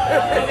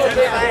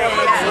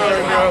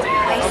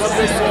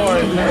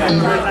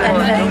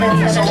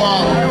 So,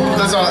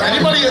 does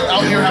anybody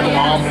out here have a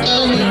mom?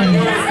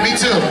 Me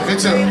too.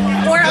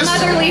 Or a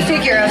motherly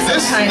figure of some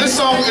kind. This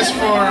song is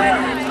for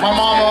my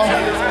mama,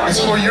 it's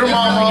for your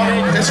mama,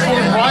 it's for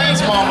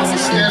Ryan's mama who's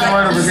standing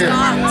right over here. You know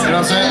what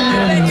I'm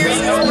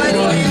saying?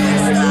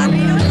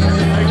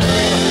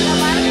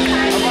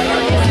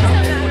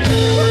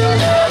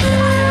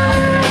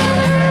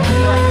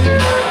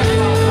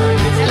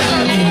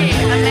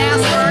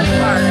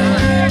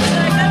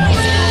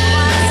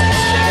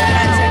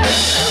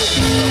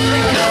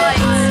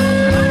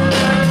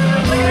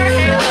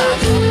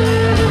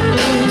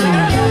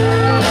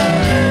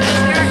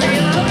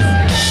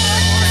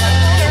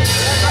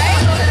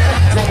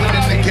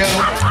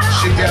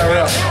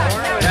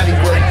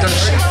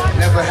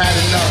 Never had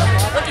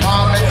enough.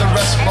 Mom at the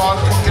restaurant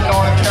cooking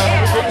on a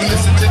kettle. We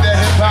listen to that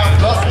hip hop,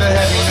 love the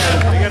heavy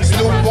metal.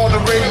 Snoop on the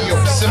radio,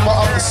 simmer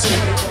up the soup.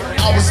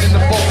 I was in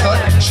the boat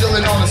cut,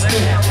 chilling on the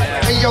stoop.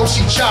 Hey yo,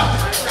 she chopped,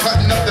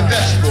 cutting up the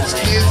vegetables.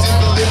 Kids in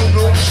the living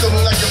room,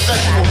 chilling like a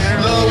vegetable.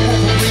 Love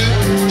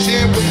Wolverine,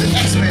 jam with the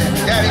X-Men.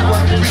 Daddy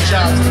worked 3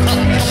 jobs,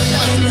 couple lessons.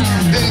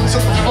 Then he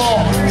took a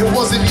fall, it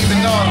wasn't even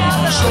on.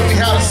 Showed me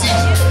how to seize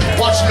it,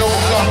 watching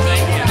overcome.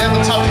 Never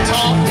top to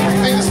top,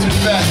 fingers too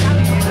fat.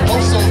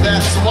 Most sold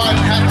that, so I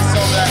didn't have to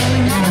sell that.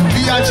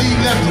 B.I.G.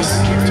 left us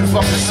to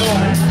fucking soul.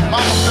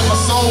 Mama filled my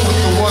soul with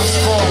the one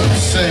scroll.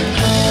 Say,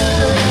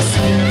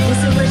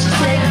 listen what you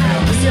say.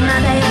 Listen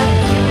my day.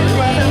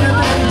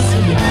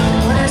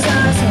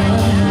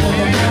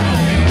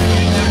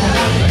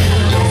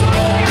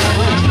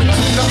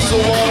 Cups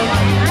of water,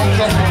 1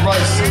 cup of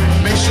rice.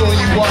 Make sure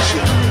you wash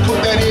it, cook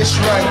that ish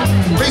right.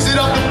 Raise it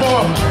up the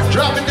bar,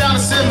 drop it down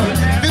the simmer.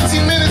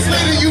 15 minutes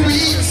later, you be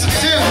eating some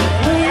dinner.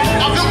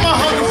 I built my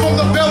hunger from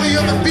the belly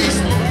of the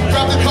beast.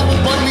 Grabbed a couple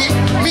bun meat,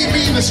 meet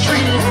me in the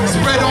street.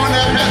 Spread on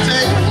that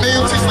pate,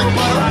 mayo tastes like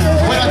butter.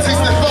 When I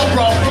taste that pho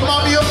broth,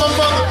 remind me of my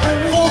mother.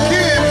 4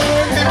 kids,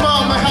 hey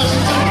mama, how'd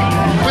you do?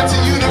 Went to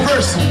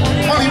university,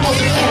 money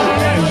wasn't cool.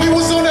 We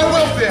was on that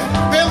welfare,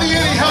 barely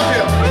any help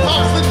here.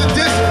 Pops lit the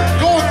disc,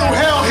 going through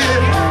hell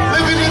here.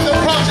 Living in the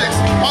projects,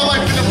 my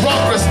life in the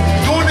progress.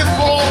 Doing it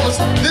for all of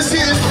us, this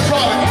here is the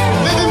product.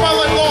 Living my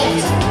life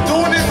always,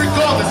 doing it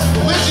regardless.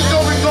 Religion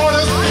don't regard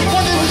us,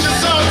 money was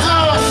just our time.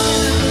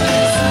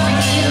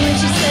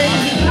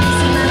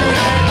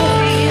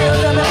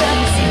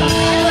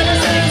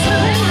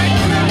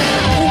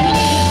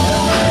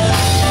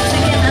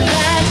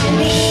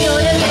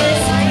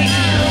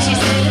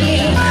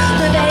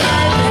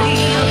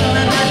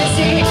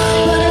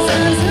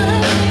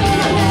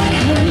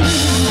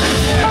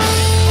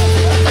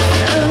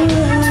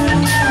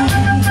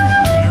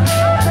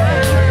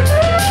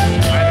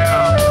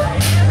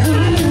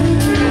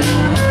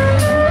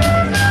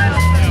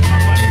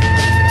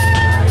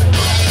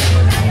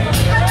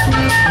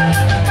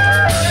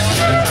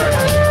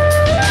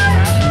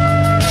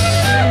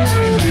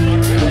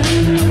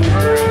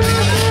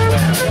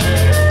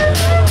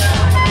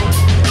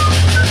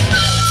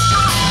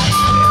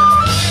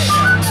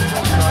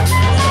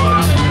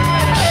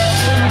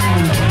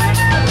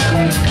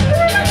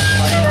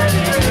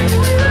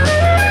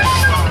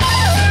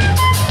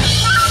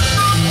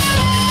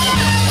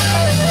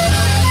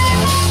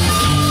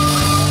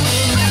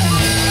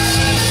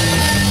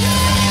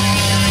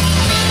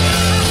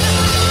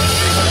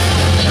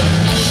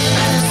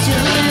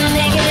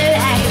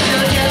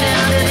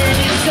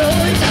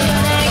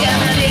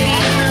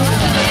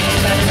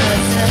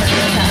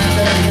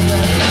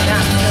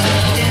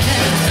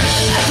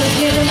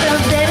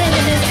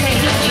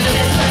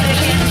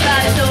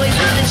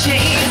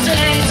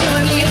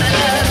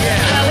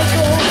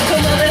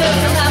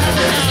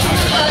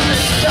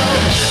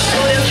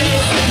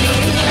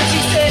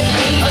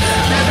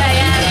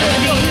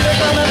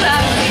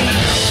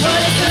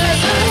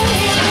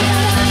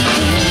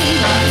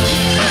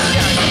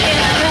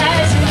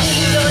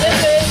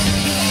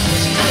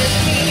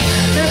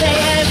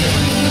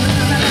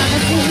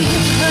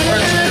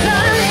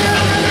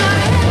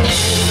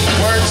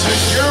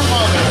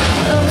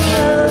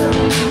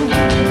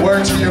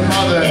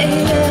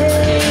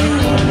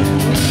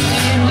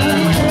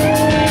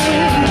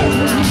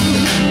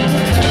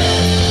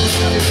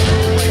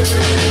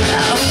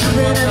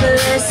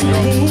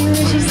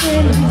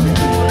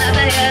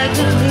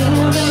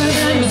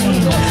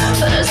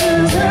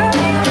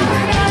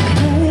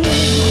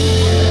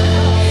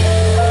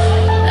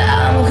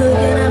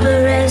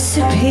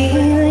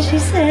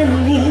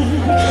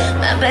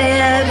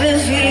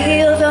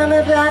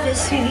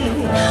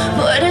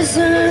 But as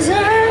soon as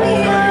I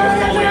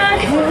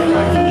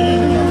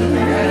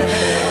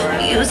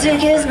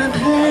music is my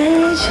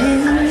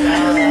passion.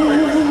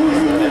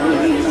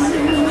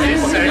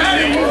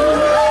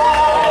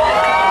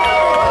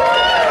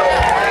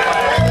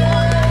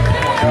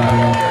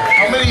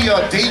 How many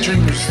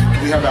daydreamers do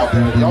we have out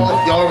there?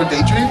 Y'all ever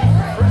daydream?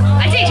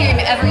 I daydream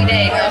every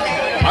day,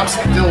 though. I'm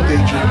still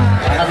daydreaming.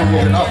 I haven't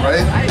woken up,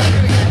 right?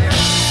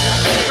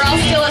 We're all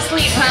still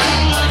asleep, huh?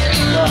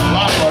 A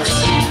lot of us.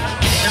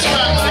 It's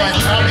not like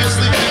I'll be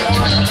asleep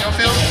anymore. You don't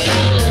feel?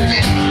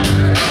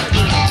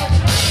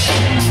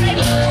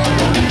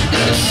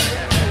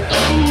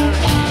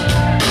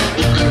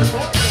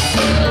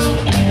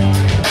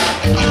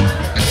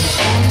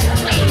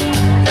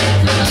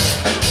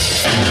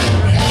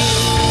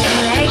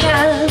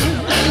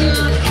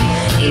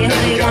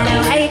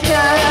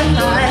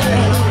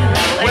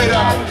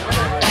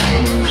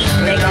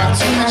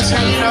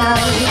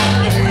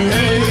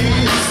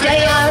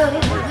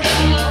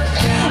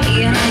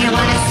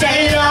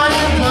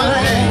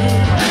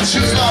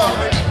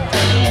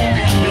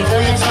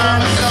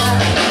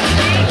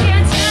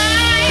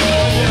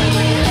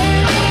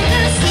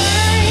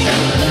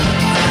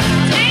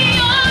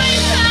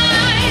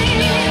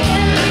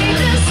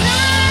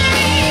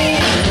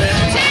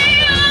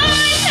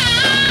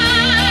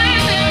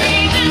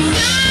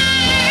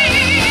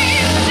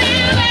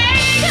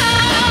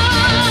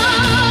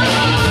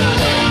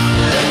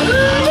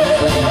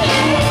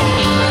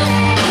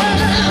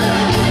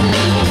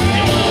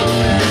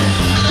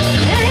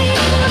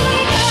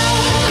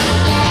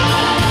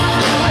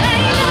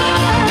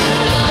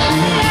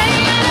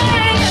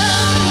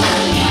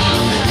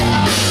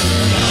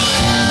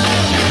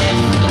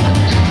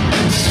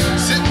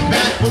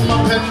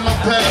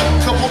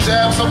 Couple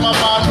dabs of my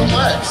mind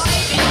relax.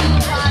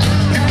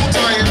 People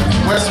dying,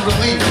 where's the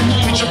relief?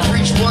 Preacher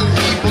preach what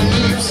he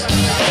believes.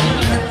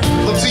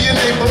 Look to your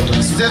neighbor,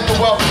 extend the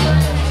welcome.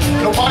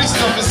 Nobody's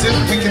stuff is if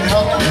we can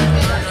help you.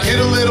 Get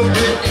a little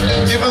bit,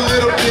 give a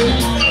little bit.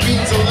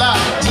 Means a lot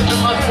to the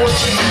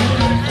unfortunate.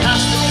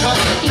 Pass the cup,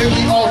 then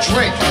we all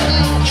drink.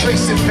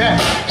 Trace it back,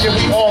 then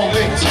we all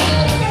linked.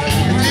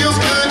 It feels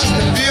good just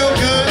to feel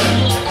good.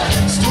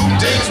 Stoop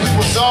days we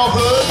was all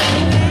hood.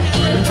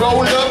 We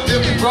rolled up,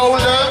 then we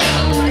rolled up.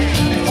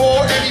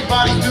 Before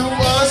anybody knew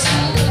us,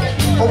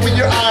 open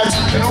your eyes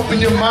and open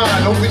your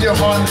mind, open your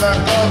heart and let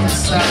love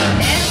inside.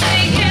 And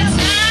take your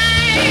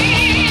time,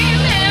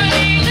 and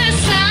read the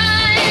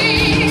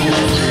signs.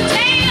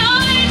 Take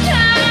all your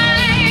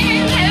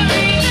time, and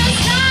read the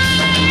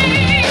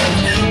signs.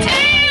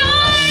 Take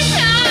all your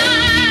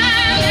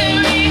time, and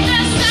read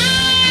the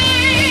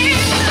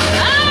signs. Wake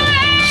up,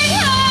 wake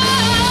up.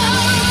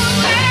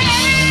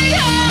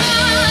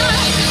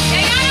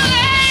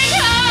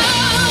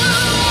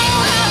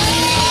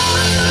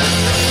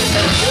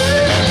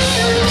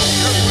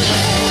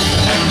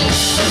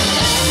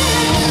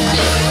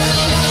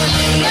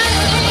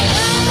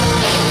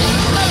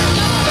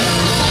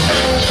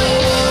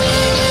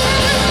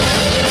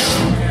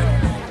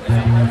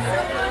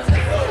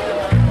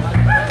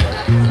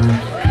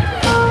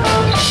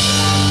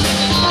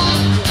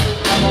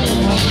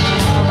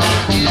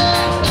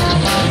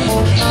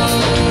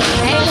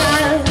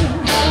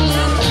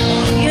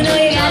 You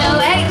gotta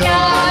wake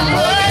up.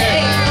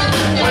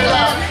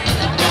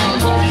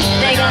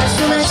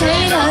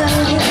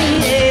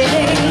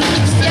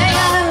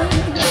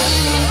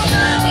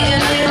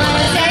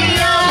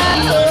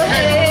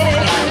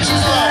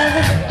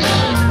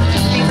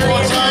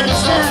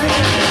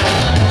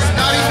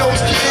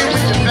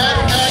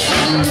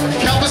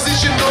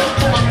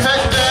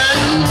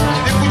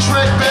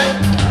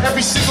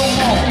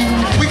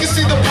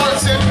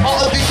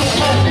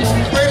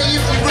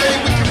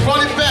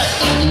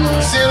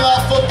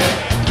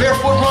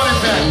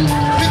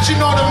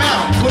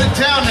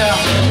 Down now,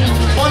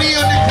 20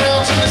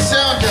 underground to the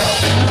sound down.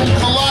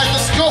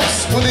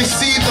 Kaleidoscopes when they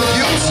see the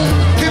views.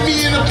 Hit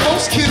me in the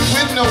post, kid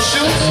with no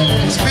shoes.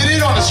 Spit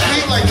it on the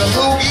street like a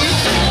loogie.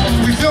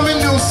 We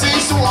filming new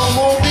scenes to a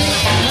movie.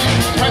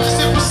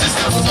 Practicing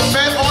persistence was a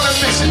man on a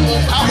mission.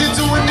 Out here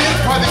doing it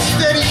while they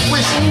steady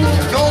wishing.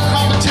 No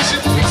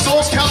competition,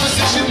 source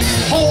composition.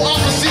 Whole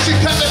opposition,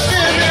 cause the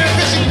fear and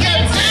ambition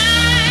get down.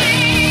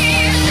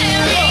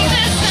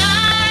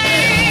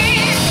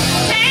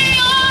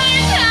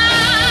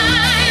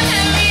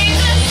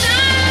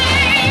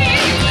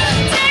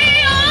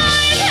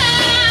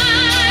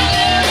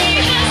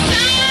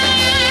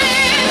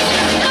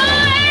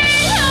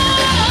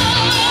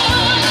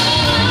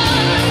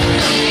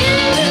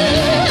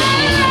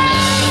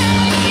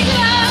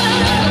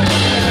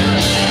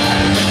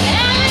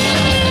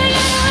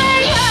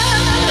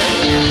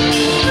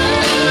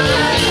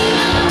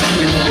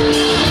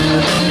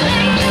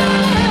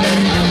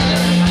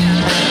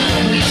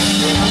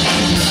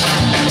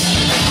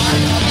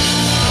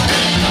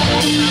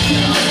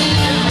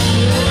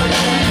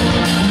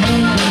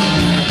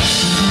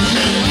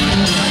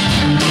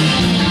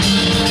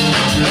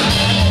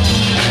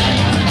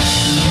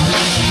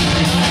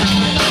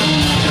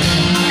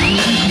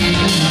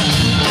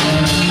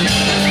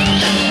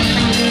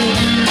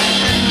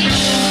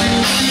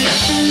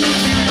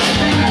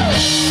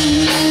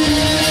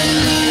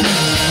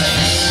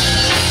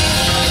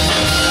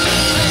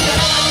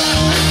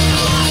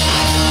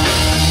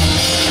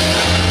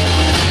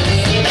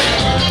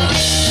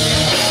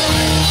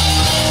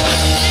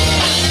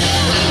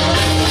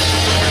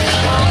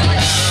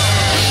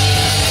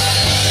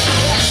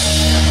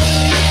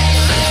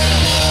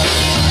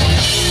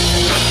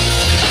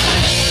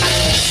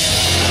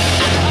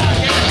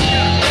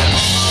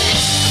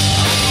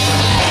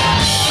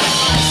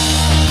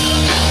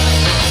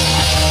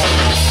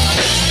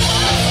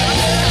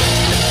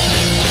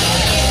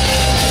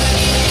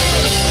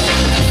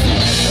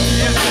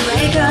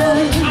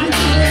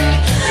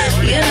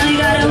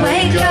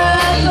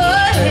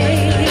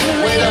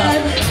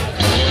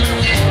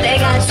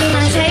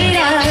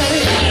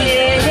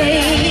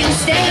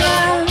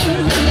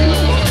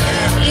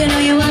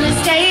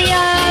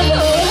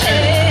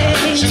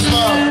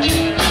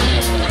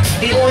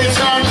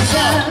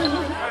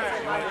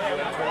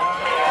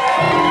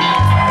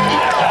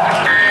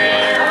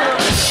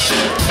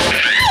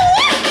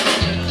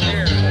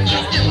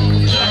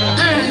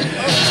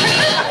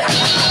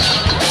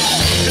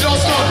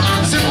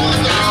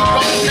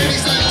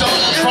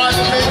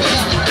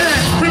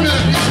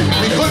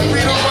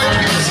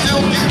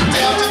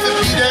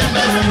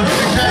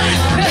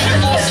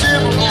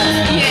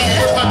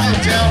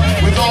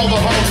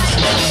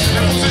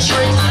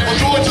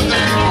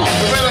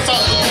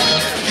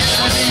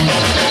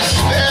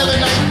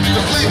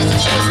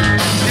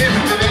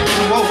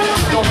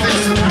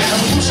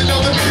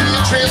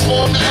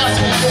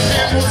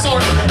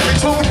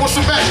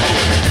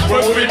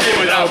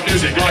 without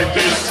music like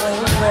this?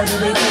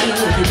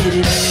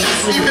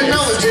 Even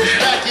melodies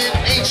back in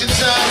ancient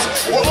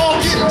times, we're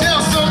all getting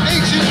down some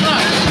ancient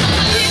rhyme.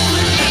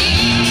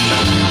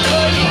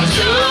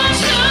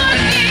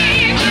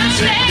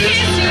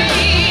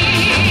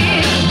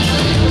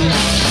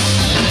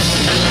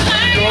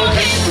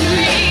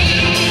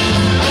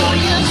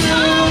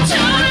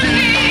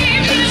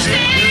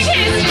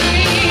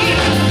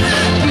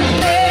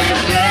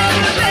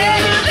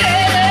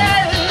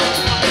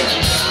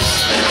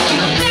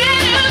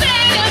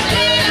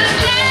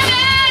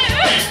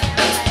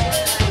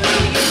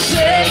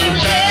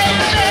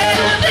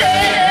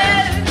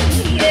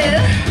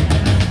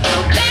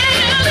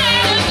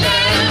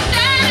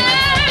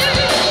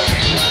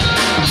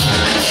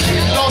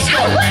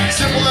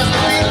 Simple as the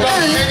beat,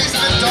 rock pennies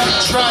in the dark,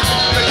 try to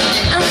play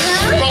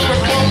the rock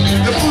from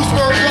the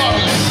Bluesburg rock.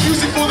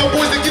 Music for the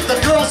boys that get the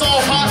girls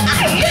all hot.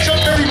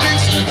 Jump every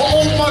mix for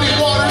old money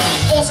water.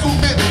 Old school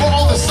myth for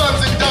all the sons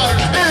and daughters.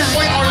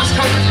 White artists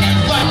covered,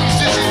 black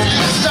musicians,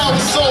 style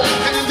with soul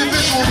and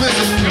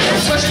individualism.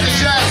 Especially the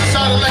jazz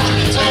inside electric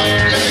guitar.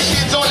 Get the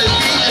kids on the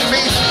beat and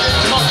made them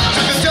talk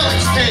to the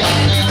delics came.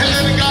 And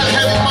then it got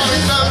heavy,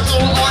 modern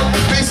metal art,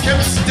 bass kept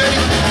it steady.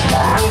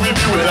 We'll be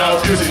without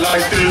music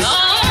like this.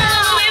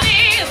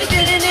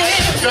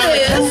 Got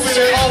the groove and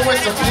it all went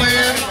to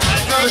plan.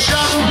 Now the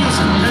shot of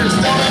music, here's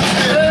down and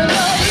thin.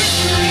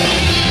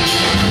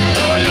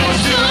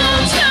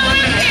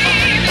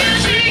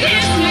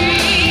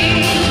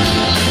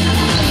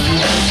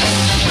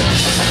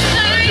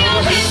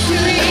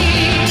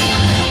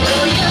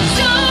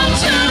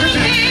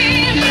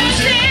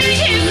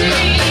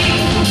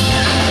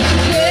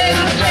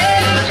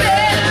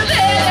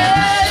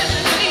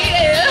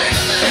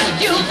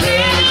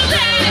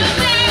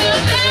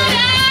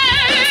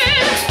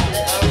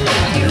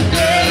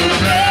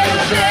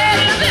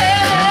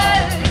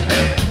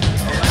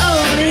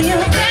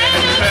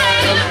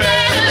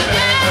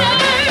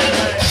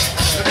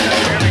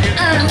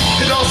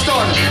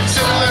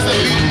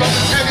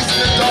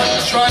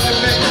 Trying to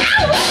make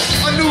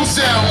a new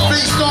sound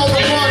based on the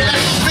one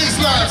bass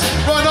lines.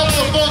 Run up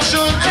the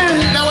function,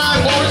 now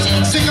add words,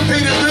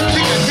 syncopated rip,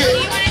 kick and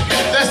hit.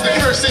 That's the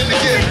curse in the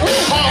gift.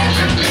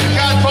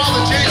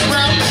 Godfather James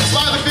Brown,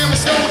 Sly the Family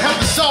Stone, have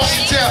the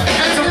saucy town.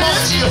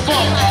 Etymology of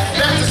funk,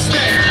 that's a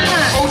snake.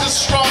 Oh,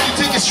 just strong, you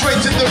take it straight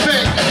to the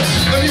bank.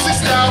 The music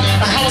style,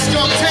 a house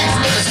skunk taste.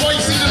 That's why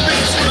you see the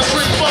biggest with a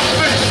straight funk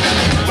face.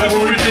 What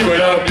would we do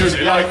without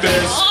music like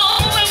this?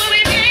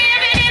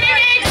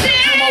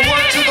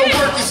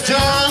 Done.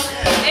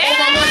 All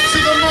my life to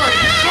the money.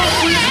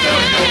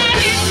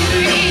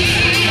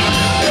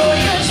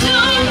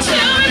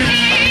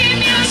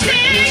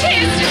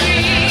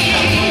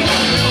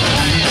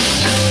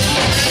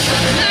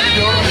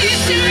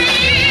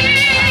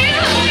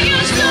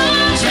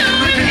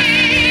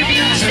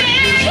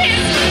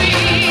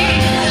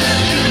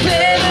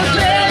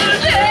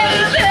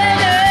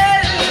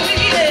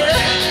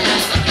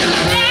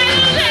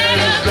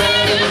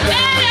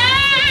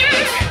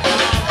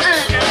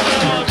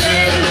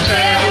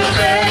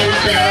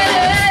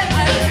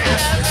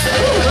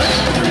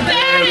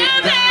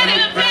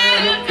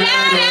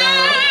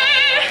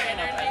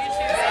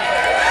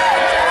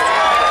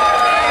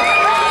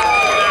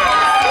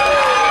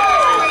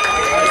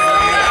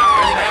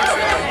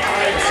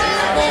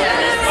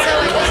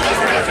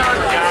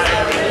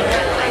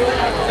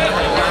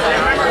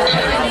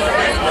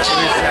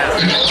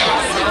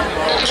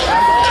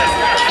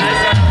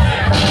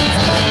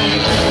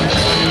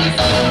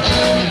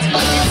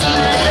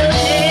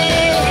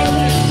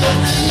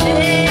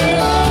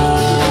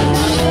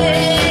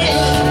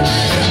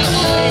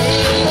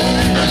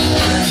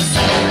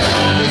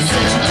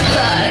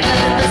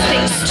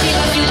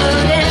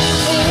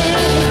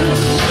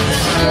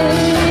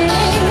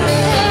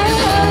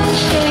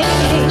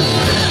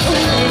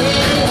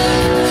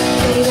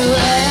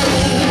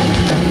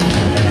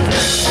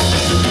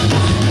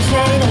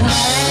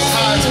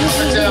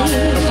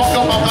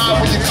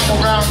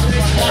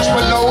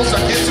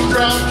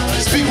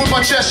 My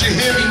chest, you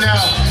hear me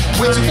now.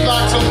 Way too fly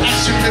till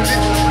action rivet.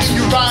 In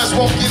your eyes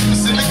won't get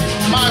specific.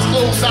 Mine's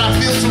closed, I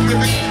feel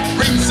terrific.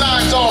 Reading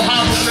signs, all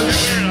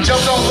hieroglyphic.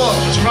 Jumped on love,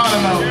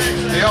 Geronimo.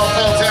 They all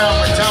fall down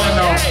like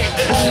domino.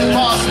 Who's the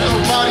boss,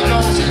 nobody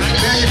knows.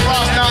 Man, your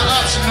cross not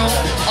optional.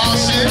 All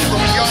shit, but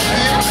we all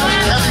big.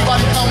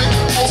 Everybody coming.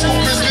 Old school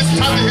Christmas,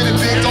 time to hit it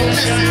big, don't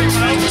miss it.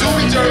 Do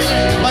me dirty,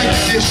 like the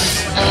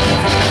dishes.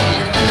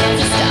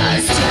 The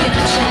stars took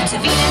a trip to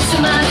Venus to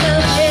my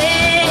love.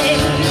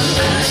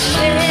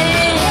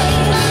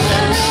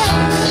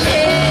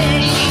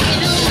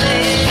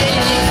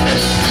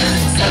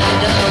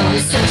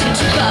 Searching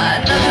to find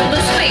nothing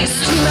but space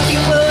to love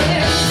you more.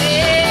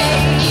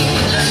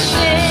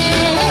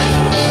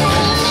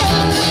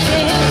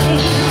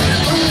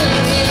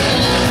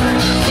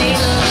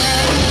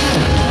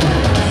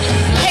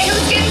 Hey,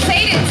 who's getting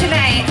faded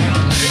tonight?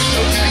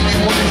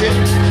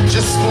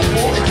 Just smoke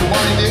more if you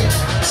wanted it.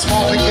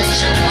 Small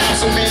vacation, I'm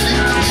so manly.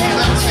 Leave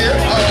out here,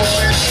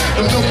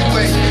 the Milky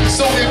Way,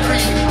 so damn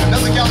creamy.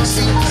 Another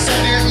galaxy, so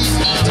damn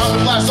easy. Time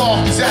to blast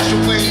off this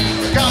astral plane.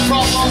 Got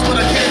problems, but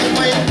I can't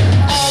complain.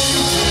 All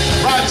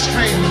music, ride this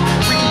train.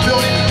 We can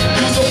build it,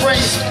 use our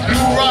brains. New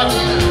rock,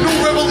 new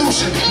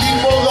revolution. Need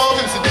more love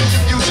and some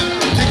distribution.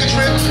 Take a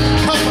trip,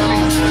 come with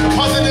me. The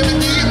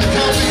positivity in the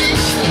company.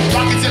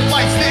 Rockets and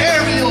flights, the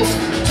aerials.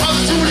 Time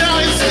to tune out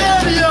in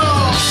stereo.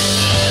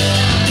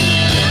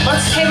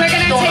 Hey, we're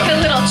gonna take a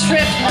little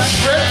trip. A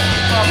trip?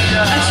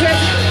 A trip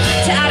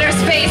to outer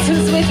space.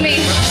 Who's with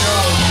me?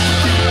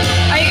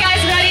 Are you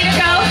guys ready to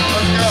go?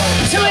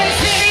 To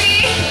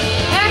infinity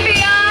and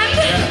beyond?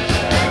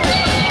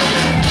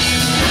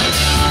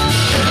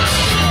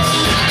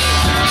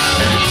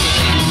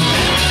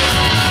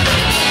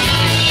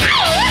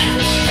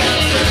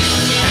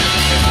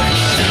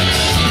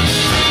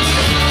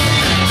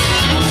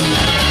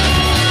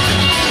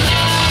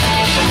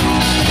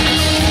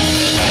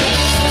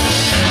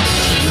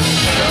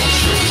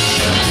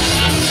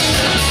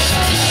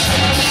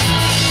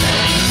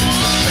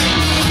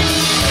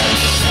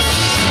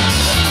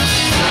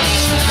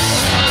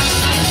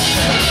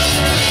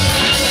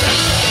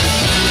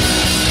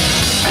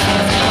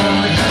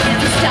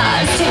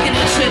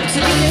 To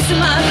Venus and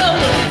Mars, go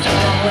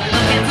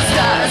look at the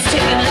stars,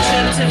 taking a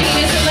trip to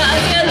Venus and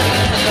Mars, yeah,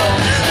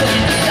 look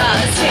at the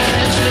stars, taking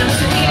a trip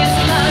to Venus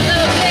and Mars,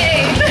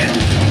 okay.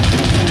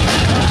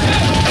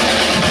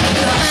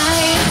 Your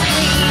eyes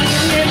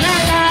green and my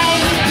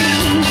life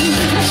green. You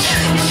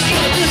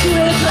see the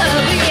grip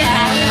of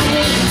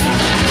reality.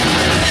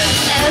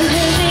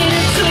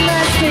 Elevated to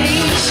my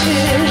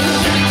station.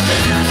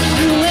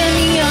 You and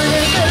me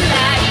under the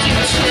light you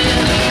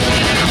chill.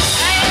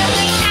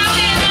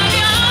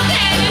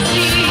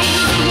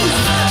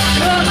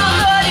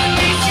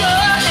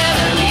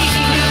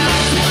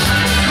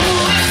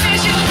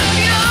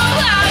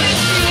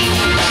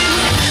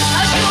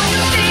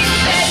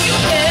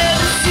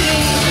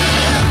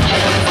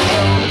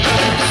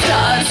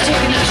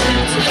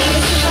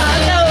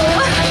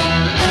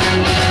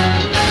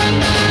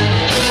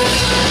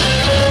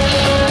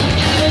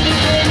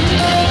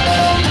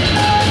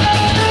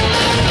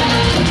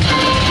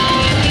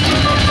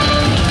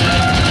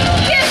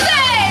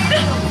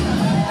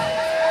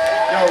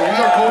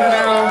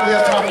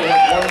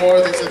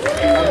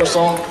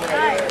 Song. Yo,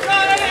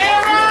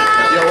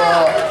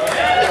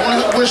 I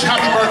want to wish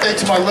happy birthday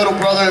to my little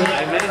brother.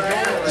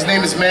 His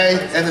name is May,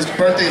 and his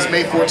birthday is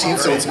May 14th,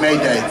 so it's May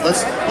Day.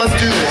 Let's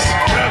do this.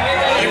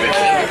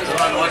 It's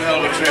on one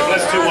hell of a trip.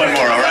 Let's do one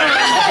more, all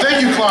right?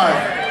 Thank you, Clyde.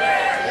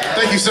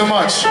 Thank you so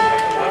much.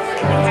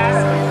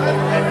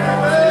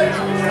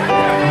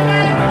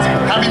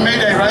 Happy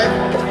May Day, right?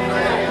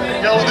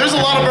 Yo, there's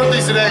a lot of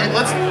birthdays today.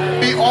 Let's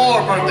be all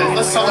our birthdays.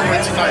 Let's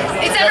celebrate tonight.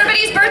 It's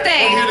everybody's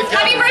birthday.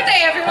 Happy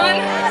birthday,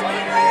 everyone.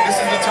 This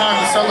is the time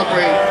to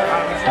celebrate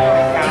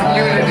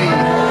community.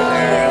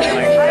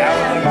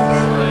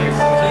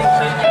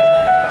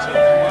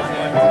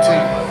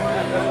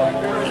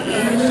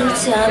 You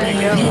tell me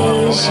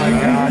patience,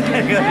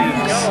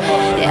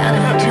 and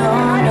I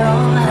don't know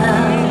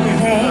how. I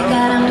think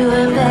that I'm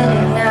doing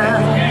better now.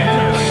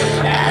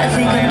 I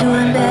think I'm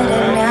doing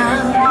better now.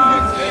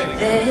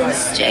 This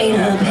straight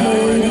up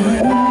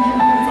hating.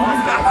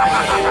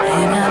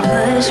 And I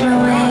push my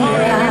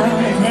way out.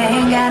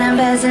 Thank God I'm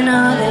passing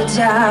all the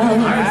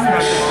time.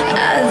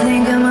 I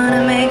think I'm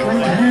gonna make them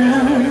proud.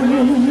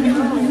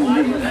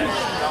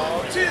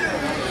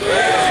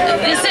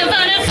 This is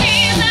what I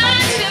feel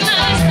like too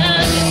much.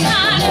 It's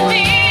hard to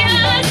be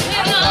us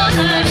with all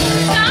her.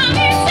 Don't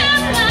be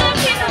tough, love,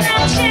 keep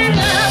matching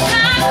up.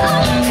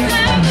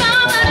 I'm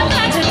all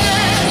about to do.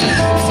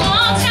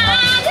 Small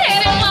town, they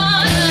don't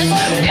want us.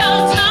 Yo,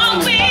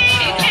 talk we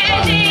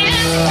can't hear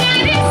us. Try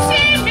to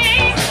see me.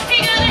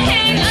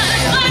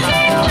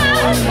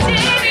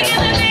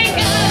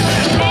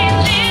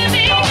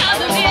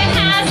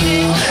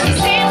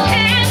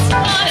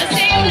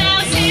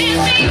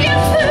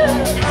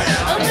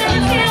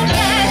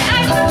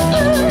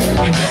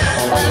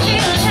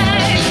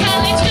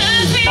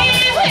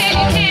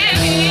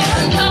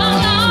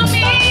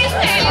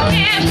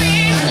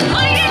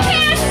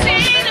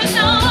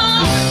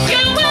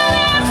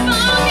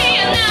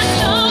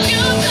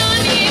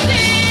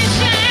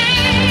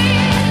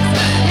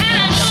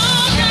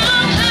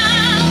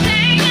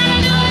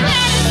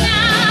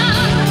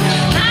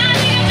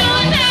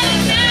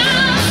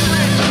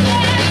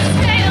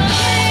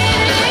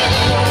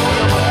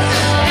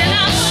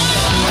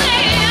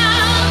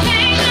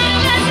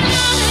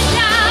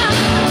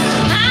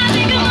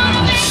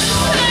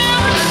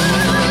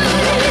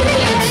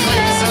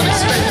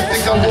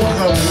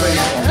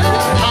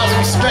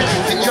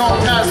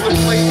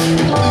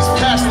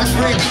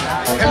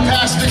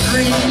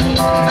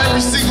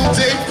 Every single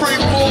day, pray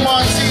for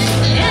my team.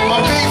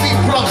 My baby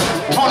brother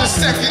on a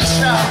second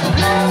child.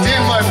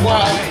 Damn like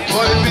wow,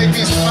 but it made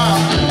me smile.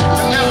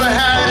 I never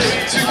had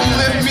it to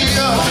lift me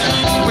up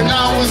when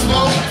I was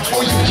low,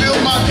 or you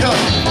filled my cup.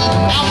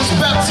 I was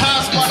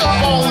baptized by the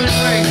falling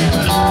rain.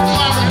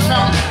 Climbing the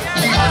mountain,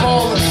 need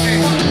fall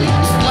again.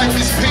 Life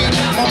is pain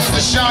amongst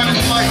the shining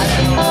light.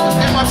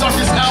 In my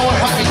darkest hour,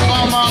 help me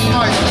find my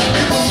light.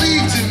 You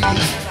believed in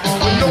me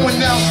when no one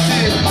else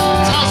did.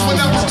 Times when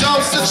I was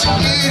dumb, such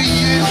an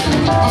idiot.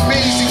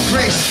 Amazing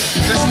grace,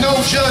 there's no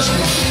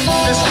judgment.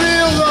 There's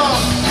real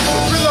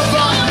love, real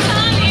abundance.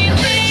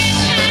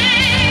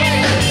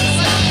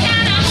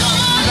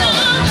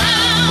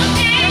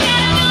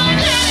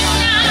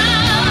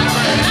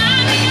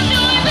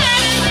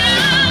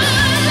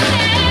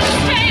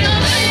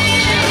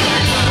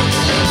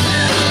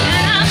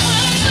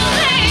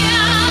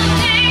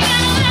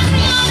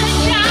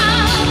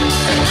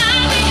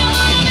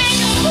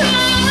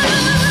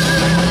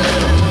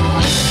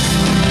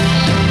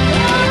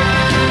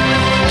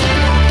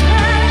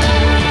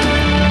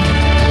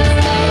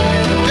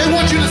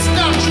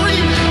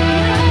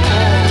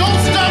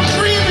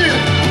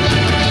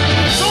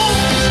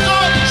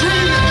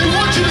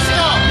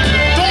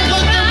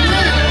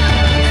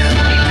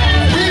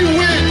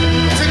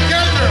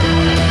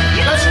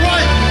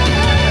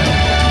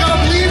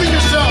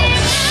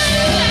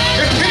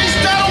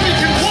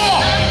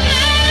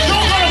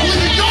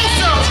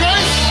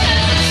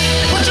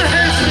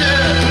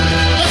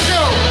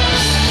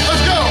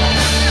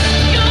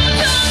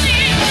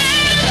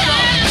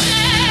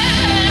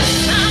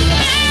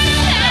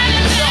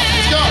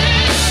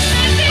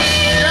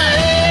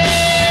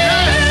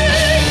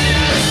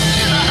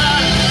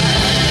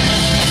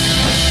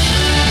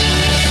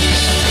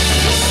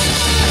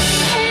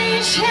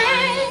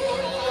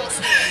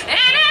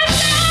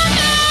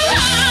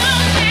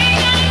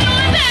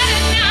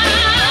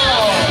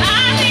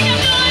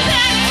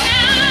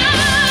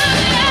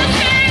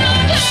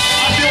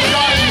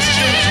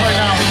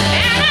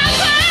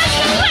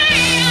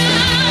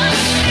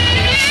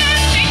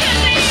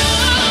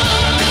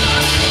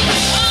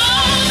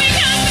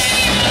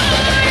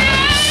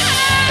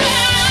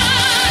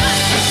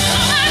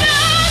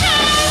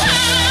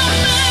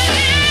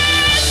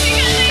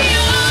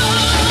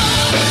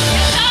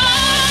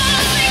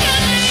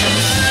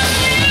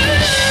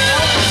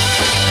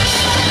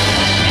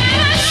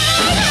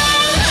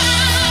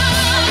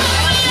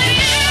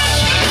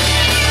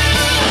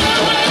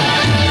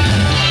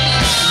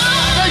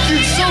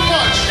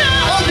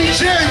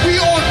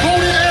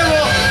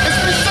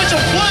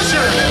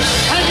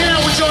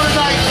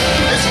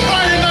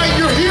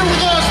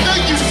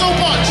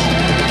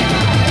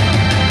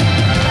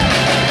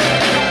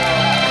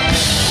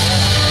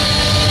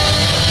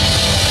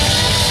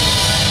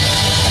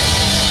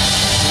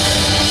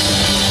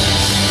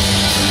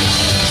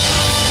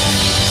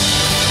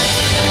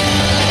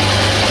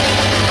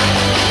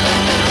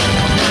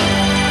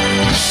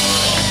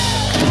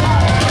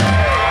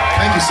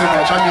 So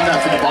much. I mean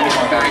that from the bottom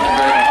of my heart. Thank you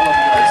very much. I love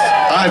you guys.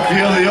 I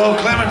feel the old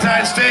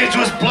Clementine stage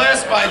was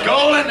blessed by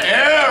golden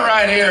era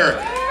right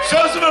here.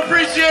 Show some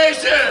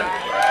appreciation.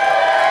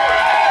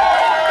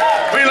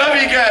 We love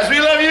you guys. We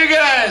love you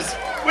guys.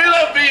 We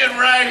love being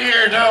right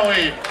here, don't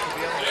we?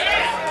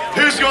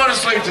 Who's going to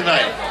sleep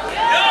tonight?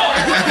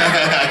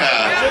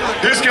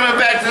 Who's coming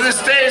back to this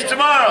stage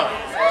tomorrow?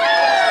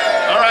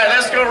 All right,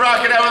 let's go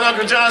rock it out with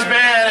Uncle John's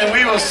band, and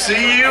we will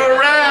see you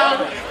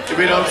around. If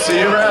we don't see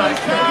you around.